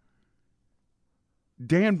up.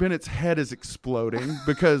 Dan Bennett's head is exploding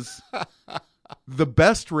because the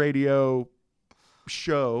best radio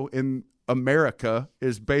show in America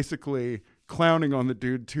is basically clowning on the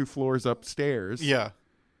dude 2 floors upstairs. Yeah.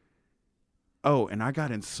 Oh, and I got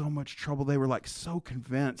in so much trouble. They were like so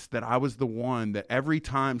convinced that I was the one that every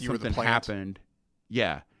time something happened.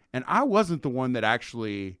 Yeah. And I wasn't the one that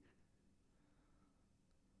actually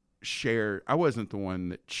shared. I wasn't the one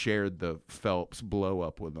that shared the Phelps blow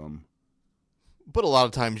up with them. But a lot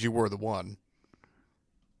of times you were the one.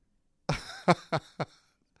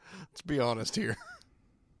 Let's be honest here.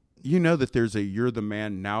 You know that there's a You're the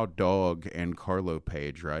Man Now Dog and Carlo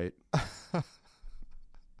page, right?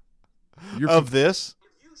 This?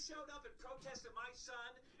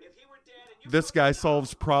 This guy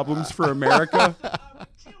solves problems for America.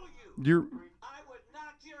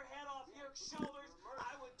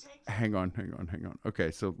 Hang on.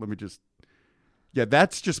 Okay, so let me just... Yeah,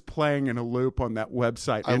 that's just playing in a loop on that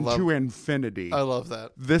website into infinity. I love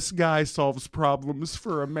that. This guy solves problems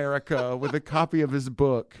for America with a copy of his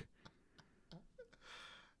book.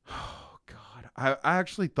 Oh, God. I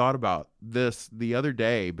actually thought about this the other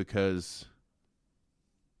day because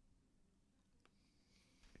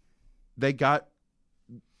they got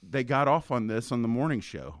off on this on the morning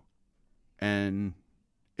show, and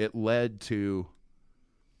it led to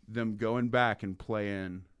them going back and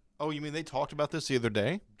playing... Oh, you mean they talked about this the other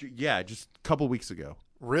day? Yeah, just a couple weeks ago.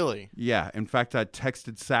 Really? Yeah. In fact, I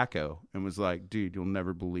texted Sacco and was like, dude, you'll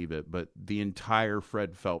never believe it, but the entire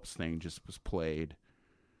Fred Phelps thing just was played.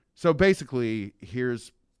 So basically,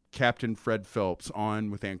 here's Captain Fred Phelps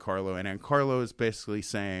on with Ancarlo, and Ancarlo is basically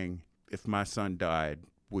saying, if my son died,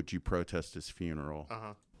 would you protest his funeral?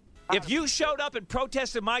 Uh-huh. If you showed up and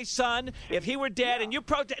protested my son, if he were dead and you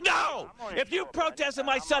if you protested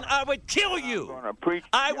my son, I would kill you.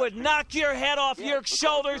 I would knock your head off your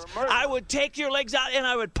shoulders. I would take your legs out and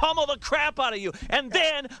I would pummel the crap out of you. And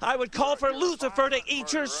then I would call for Lucifer to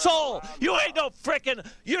eat your soul. You're not a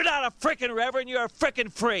frickin' reverend, you're a frickin'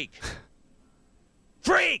 freak.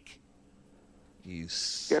 Freak! You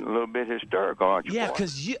getting a little bit hysterical, aren't you? Yeah,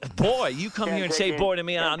 because you come here and say boy to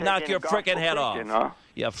me, and I'll knock your frickin' head off. Huh?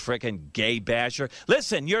 You frickin' gay basher.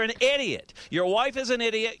 Listen, you're an idiot. Your wife is an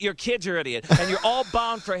idiot. Your kids are idiots. And you're all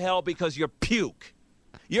bound for hell because you're puke.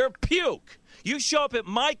 You're puke. You show up at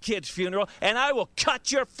my kid's funeral, and I will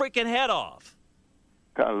cut your frickin' head off.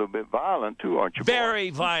 Kind of a little bit violent, too, aren't you? Very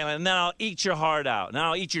violent. And then I'll eat your heart out. And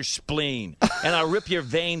I'll eat your spleen. And I'll rip your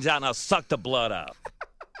veins out, and I'll suck the blood out.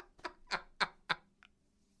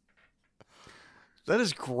 That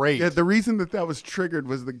is great. Yeah, the reason that was triggered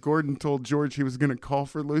was that Gordon told George he was going to call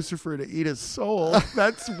for Lucifer to eat his soul.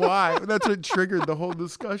 That's why. That's what triggered the whole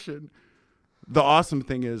discussion. The awesome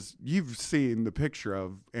thing is you've seen the picture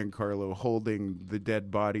of Ancarlo holding the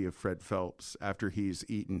dead body of Fred Phelps after he's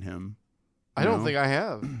eaten him. I don't think I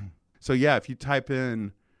have. So, yeah, if you type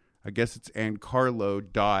in, I guess it's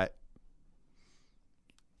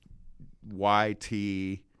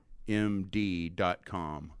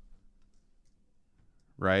ancarlo.ytmd.com.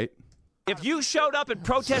 Right? If you showed up and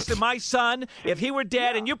protested my son, if he were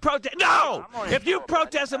dead and you if you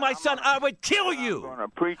protested my son, I would kill you.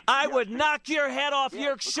 I would knock your head off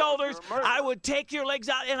your shoulders. I would take your legs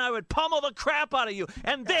out and I would pummel the crap out of you.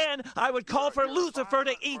 And then I would call for Lucifer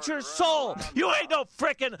to eat your soul. You're not a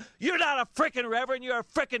frickin' reverend, you're a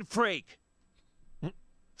frickin' freak.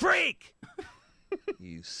 Freak!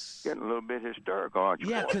 You getting a little bit hysterical, aren't you?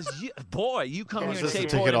 Yeah, because you come here and say,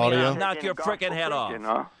 boy, to me, I'll knock your frickin' head off.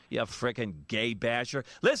 You frickin' gay basher.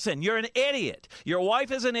 Listen, you're an idiot. Your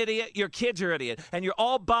wife is an idiot. Your kids are idiot. And you're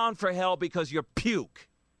all bound for hell because you're puke.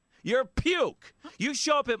 You're puke. You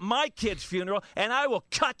show up at my kid's funeral, and I will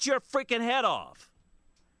cut your frickin' head off.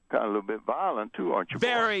 Kind of a little bit violent, too, aren't you?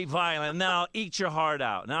 Very violent. And then I'll eat your heart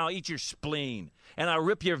out. And I'll eat your spleen. And I'll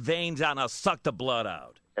rip your veins out, and I'll suck the blood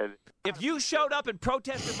out. If you showed up and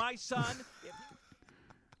protested my son...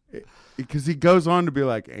 Because he goes on to be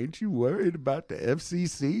like, ain't you worried about the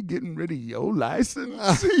FCC getting rid of your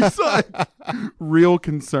license? He's like real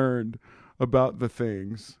concerned about the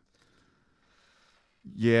things.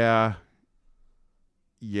 Yeah.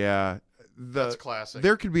 That's classic.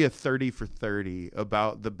 There could be a 30 for 30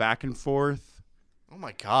 about the back and forth. Oh,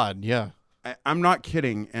 my God, yeah. I'm not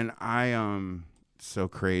kidding, and I am so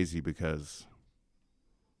crazy because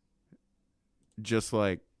just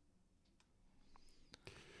like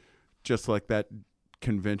that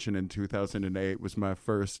convention in 2008 was my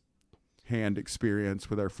first hand experience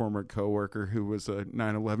with our former coworker who was a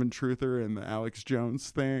 9/11 truther in the Alex Jones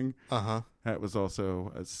thing. Uh-huh. That was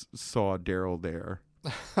also, I saw Daryl there.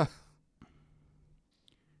 And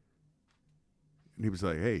he was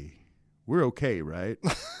like, hey, we're okay, right?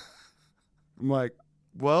 I'm like,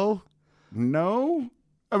 well, no.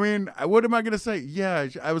 I mean, what am I going to say? Yeah.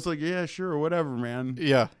 I was like, yeah, sure, whatever, man.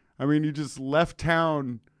 Yeah. I mean, you just left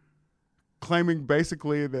town claiming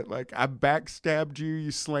basically that, like, I backstabbed you.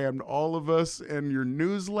 You slammed all of us in your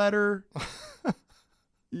newsletter.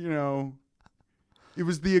 You know, it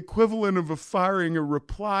was the equivalent of firing a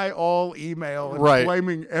reply all email and right.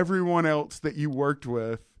 blaming everyone else that you worked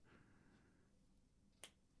with.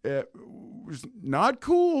 It was not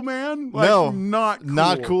cool, man. Like, no,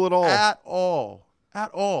 not cool at all.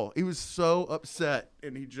 At all. He was so upset,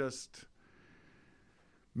 and he just,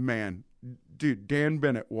 man, dude, Dan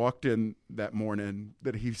Bennett walked in that morning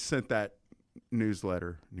that he sent that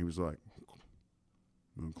newsletter, and he was like,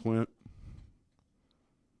 Clint,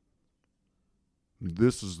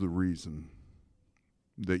 this is the reason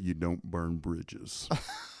that you don't burn bridges.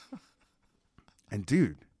 And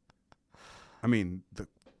dude, I mean,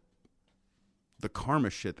 the karma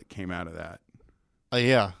shit that came out of that.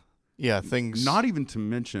 Yeah. Yeah, things. Not even to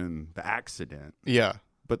mention the accident. Yeah.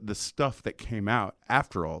 But the stuff that came out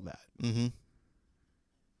after all that. Mm-hmm.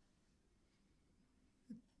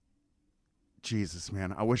 Jesus,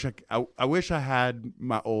 man. I wish I had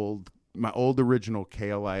my old original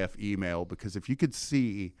KLIF email, because if you could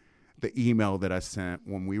see the email that I sent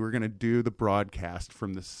when we were going to do the broadcast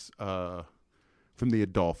from this from the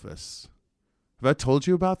Adolphus. Have I told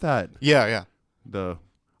you about that? Yeah.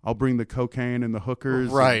 I'll bring the cocaine and the hookers.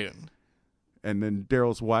 Right. And then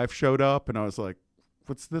Daryl's wife showed up, and I was like,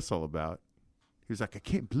 what's this all about? He was like, I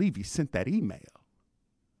can't believe you sent that email.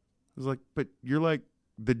 I was like, but you're like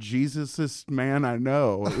the Jesusest man I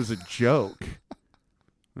know. It was a joke.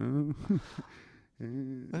 Maybe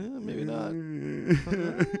not.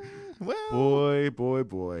 Well.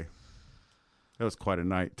 Boy. That was quite a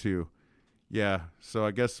night, too. Yeah, so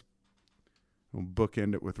I guess we'll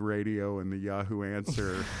bookend it with radio and the Yahoo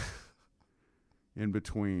Answer in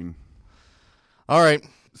between. All right.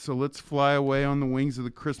 So let's fly away on the wings of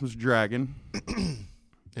the Christmas dragon.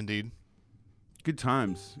 Indeed. Good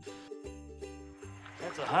times.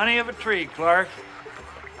 That's a honey of a tree, Clark.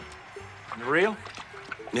 You real?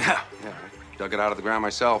 Yeah. I dug it out of the ground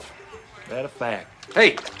myself. That a fact.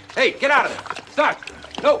 Hey, get out of there. Stop.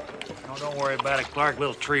 No. Oh, don't worry about it, Clark.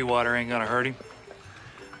 Little tree water ain't gonna hurt him.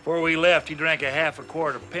 Before we left, he drank a half a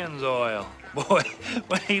quart of Pennzoil. Boy,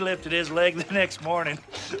 when he lifted his leg the next morning,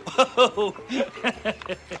 whoa.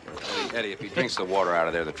 Eddie, if he drinks the water out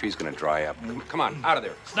of there, the tree's gonna dry up. Come on, out of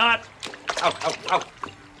there. It's not. Out.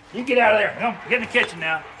 You get out of there. Come, get in the kitchen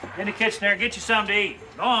now. Get in the kitchen there. Get you something to eat.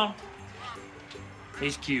 Go on.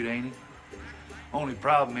 He's cute, ain't he? Only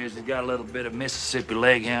problem is he's got a little bit of Mississippi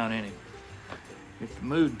leghound in him. If the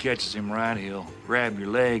mood catches him right, he'll grab your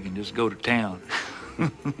leg and just go to town.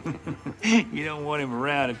 You don't want him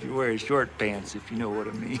around if you wear short pants, if you know what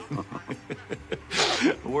I mean.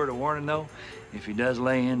 A word of warning, though, if he does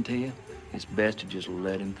lay into you, it's best to just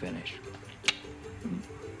let him finish.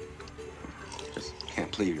 Just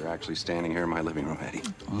can't believe you're actually standing here in my living room, Eddie.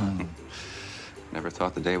 Never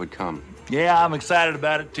thought the day would come. Yeah, I'm excited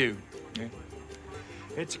about it, too. Yeah.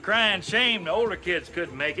 It's a crying shame the older kids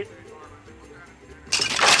couldn't make it.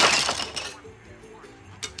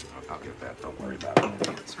 I'll get that. Don't worry about it.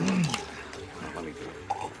 Let me do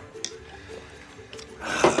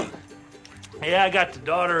it. Yeah, I got the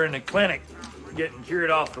daughter in the clinic getting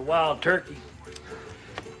cured off the wild turkey.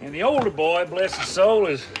 And the older boy, bless his soul,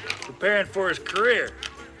 is preparing for his career.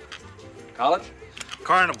 College?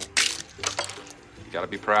 Carnival. You gotta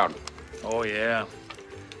be proud. Oh, yeah.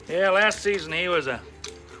 Yeah, last season he was a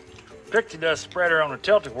pixie dust spreader on a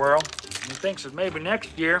tilt-a-whirl. He thinks that maybe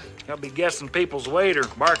next year he'll be guessing people's weight or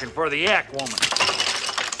barking for the yak woman.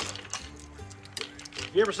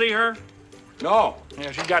 You ever see her? No.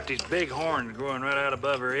 Yeah, she's got these big horns growing right out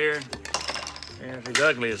above her ear. Yeah, she's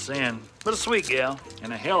ugly as sin, but a sweet gal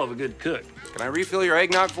and a hell of a good cook. Can I refill your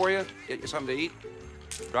eggnog for you? Get you something to eat?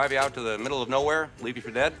 Drive you out to the middle of nowhere? Leave you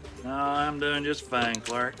for dead? No, I'm doing just fine,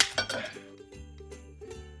 Clark.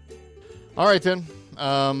 All right, then.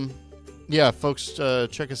 Yeah, folks,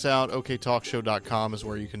 check us out. oktalkshow.com is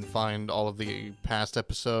where you can find all of the past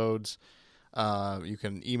episodes. You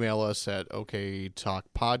can email us at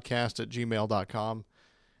oktalkpodcast@gmail.com.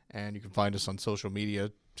 And you can find us on social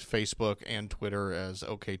media, Facebook and Twitter as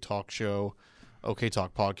OK Talk Show, OK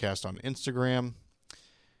Talk Podcast on Instagram.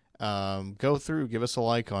 Go through, give us a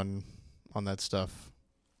like on that stuff.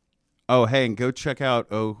 Oh, hey, and go check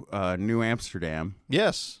out New Amsterdam.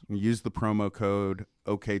 Yes. Use the promo code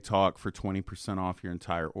OKTalk for 20% off your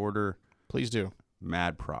entire order. Please do.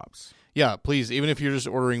 Mad props. Yeah, please. Even if you're just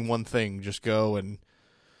ordering one thing, just go and,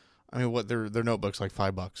 I mean, what their notebook's like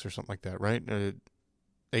 $5 or something like that, right?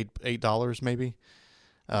 $8 maybe.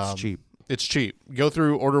 It's cheap. It's cheap. Go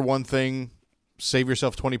through, order one thing, save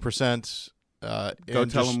yourself 20%. Go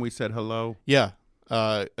tell them we said hello. Yeah.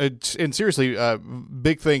 And seriously,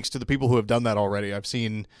 big thanks to the people who have done that already. I've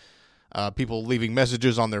seen people leaving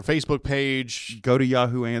messages on their Facebook page. Go to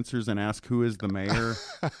Yahoo Answers and ask who is the mayor.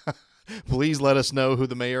 Please let us know who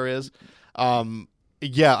the mayor is.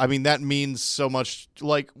 Yeah, I mean, that means so much.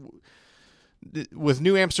 Like, with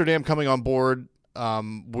New Amsterdam coming on board,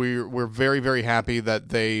 we're very, very happy that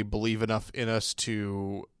they believe enough in us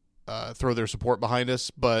to throw their support behind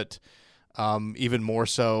us. But even more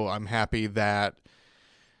so, I'm happy that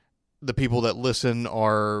the people that listen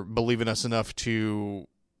are believing us enough to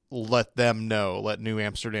let New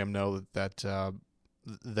Amsterdam know that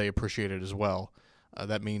they appreciate it as well.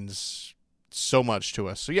 That means so much to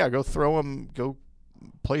us. So yeah, go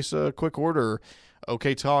place a quick order,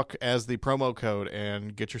 OK Talk as the promo code,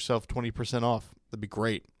 and get yourself 20% off. That'd be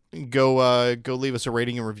great. Go leave us a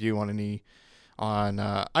rating and review on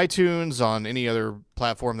iTunes, on any other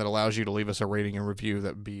platform that allows you to leave us a rating and review.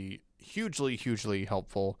 That would be hugely, hugely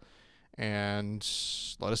helpful. And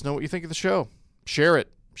let us know what you think of the show. Share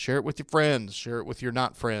it. Share it with your friends. Share it with your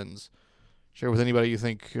not friends. Share it with anybody you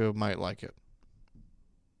think might like it.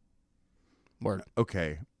 Word.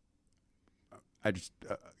 Okay. I just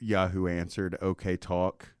Yahoo answered OK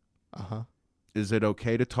Talk. Uh-huh. Is it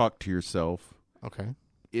okay to talk to yourself? Okay.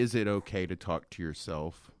 Is it okay to talk to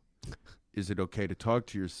yourself? Is it okay to talk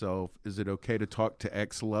to yourself? Is it okay to talk to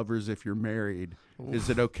ex-lovers if you're married? Oof. Is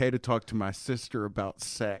it okay to talk to my sister about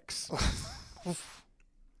sex? It's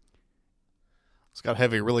got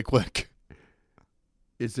heavy really quick.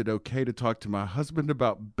 Is it okay to talk to my husband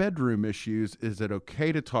about bedroom issues? Is it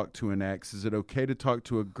okay to talk to an ex? Is it okay to talk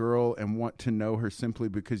to a girl and want to know her simply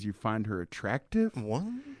because you find her attractive? What?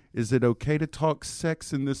 Is it okay to talk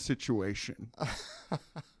sex in this situation?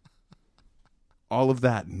 All of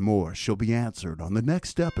that and more shall be answered on the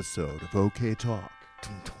next episode of OK Talk.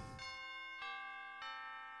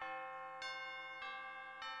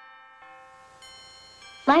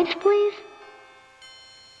 Lights, please.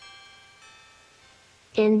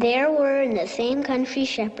 And there were in the same country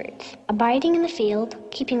shepherds, abiding in the field,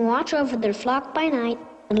 keeping watch over their flock by night.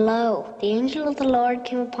 And lo, the angel of the Lord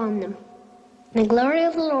came upon them. And the glory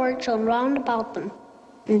of the Lord shone round about them.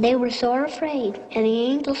 And they were sore afraid. And the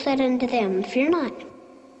angel said unto them, Fear not.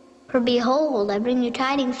 For behold, I bring you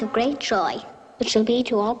tidings of great joy, which shall be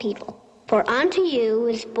to all people. For unto you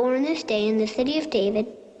is born this day in the city of David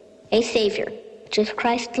a Savior, which is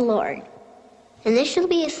Christ the Lord. And this shall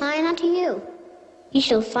be a sign unto you. Ye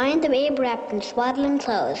shall find the babe wrapped in swaddling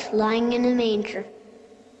clothes, lying in a manger.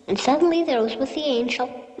 And suddenly there was with the angel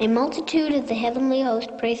a multitude of the heavenly host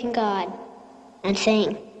praising God, and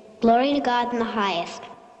saying, Glory to God in the highest,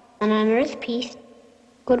 and on earth peace,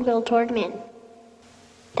 goodwill toward men.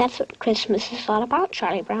 That's what Christmas is all about,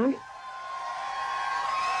 Charlie Brown.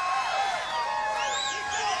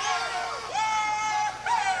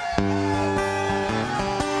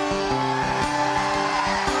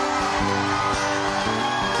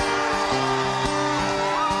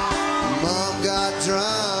 Mom got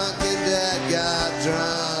drunk and Dad got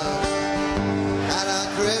drunk at our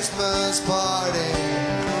Christmas party.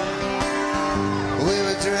 We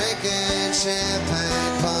were drinking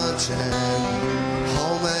champagne punch and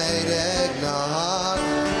homemade eggnog.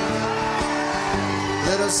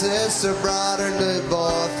 Little sister brought her new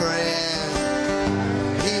boyfriend.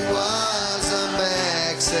 He was a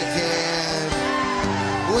Mexican.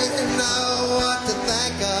 We didn't know what to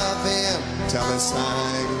think of him till he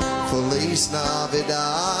sang Feliz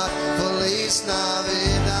Navidad, Feliz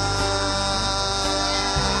Navidad.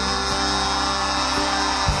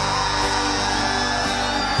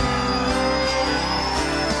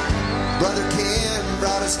 Brother Ken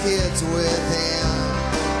brought his kids with him,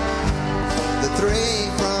 the three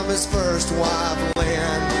from his first wife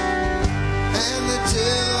Lynn, and the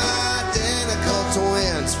two identical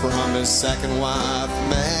twins from his second wife,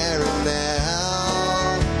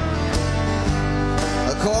 Marinelle.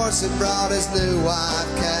 Of course, it brought his new wife,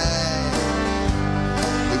 Kay,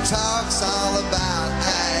 who talks all about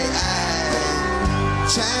AA,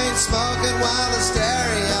 chain smoking while the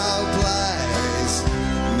stereo plays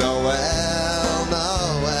Noel,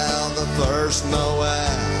 Noel, the first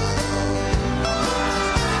Noel.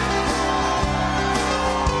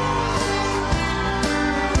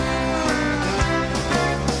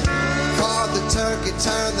 Turkey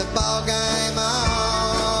turned the ball game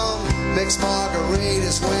on. Mixed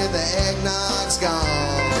margaritas when the eggnog's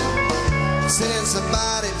gone. Send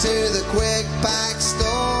somebody to the quick pack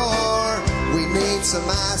store. We need some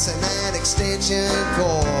ice and an extension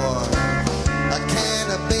cord. A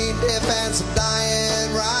can of bean dip and some diet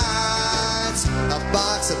rides. A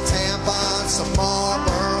box of tampons, some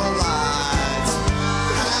Marlboro Lights.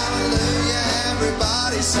 Hallelujah,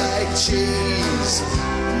 everybody say cheese.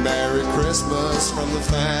 Merry Christmas from the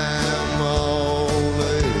family.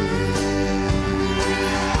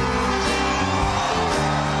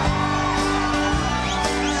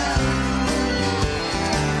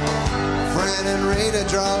 Fran and Rita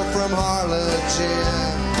drove from Harlingen.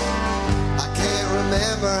 I can't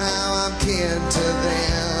remember how I'm kin to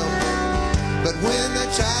them, but when they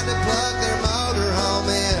tried to plug their motorhome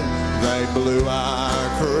in, they blew our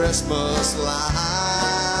Christmas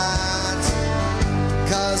lights.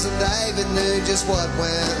 Cousin David knew just what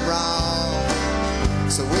went wrong,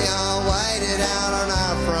 so we all waited out on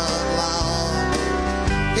our front lawn.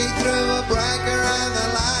 He threw a breaker and the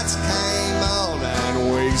lights came on,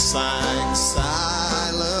 and we sang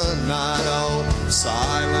Silent Night, oh,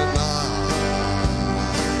 Silent Night,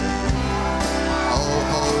 oh,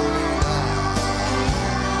 holy night.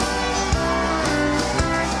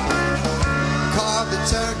 Carved the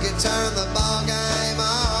turkey, turned the ball game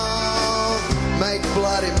on, make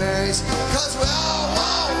Bloody Marys, cause we all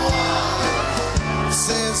want one.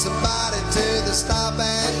 Send somebody to the stop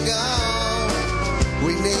and go.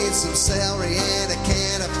 We need some celery and a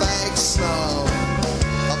can of fake snow.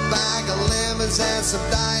 A bag of lemons and some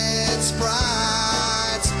diet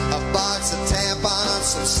Sprites. A box of tampons,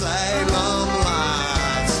 some Salem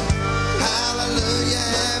Lights. Hallelujah,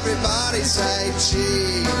 everybody say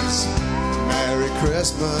cheese. Merry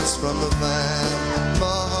Christmas from the family.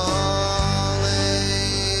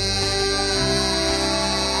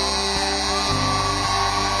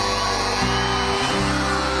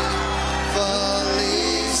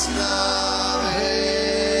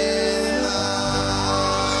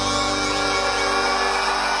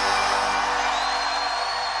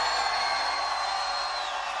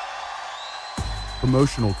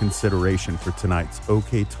 Promotional consideration for tonight's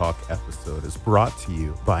OK Talk episode is brought to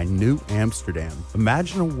you by New Amsterdam.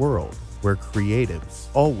 Imagine a world where creatives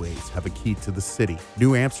always have a key to the city.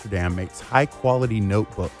 New Amsterdam makes high-quality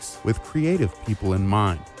notebooks with creative people in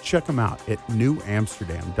mind. Check them out at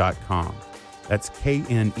newamsterdam.com. That's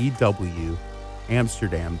KNEW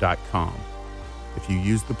Amsterdam.com. If you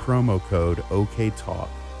use the promo code OKTalk,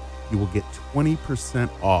 you will get 20%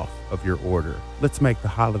 off of your order. Let's make the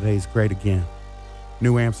holidays great again.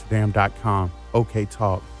 NewAmsterdam.com. OK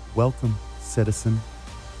Talk. Welcome, citizen.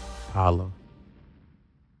 Holla.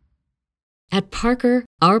 At Parker,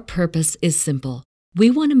 our purpose is simple. We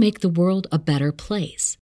want to make the world a better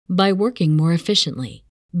place by working more efficiently,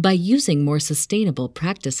 by using more sustainable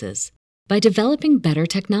practices, by developing better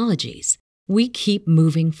technologies. We keep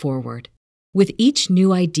moving forward. With each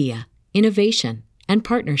new idea, innovation, and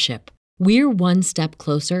partnership, we're one step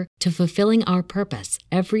closer to fulfilling our purpose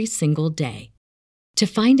every single day. To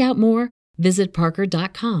find out more, visit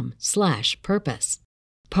parker.com/purpose.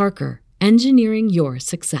 Parker, engineering your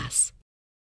success.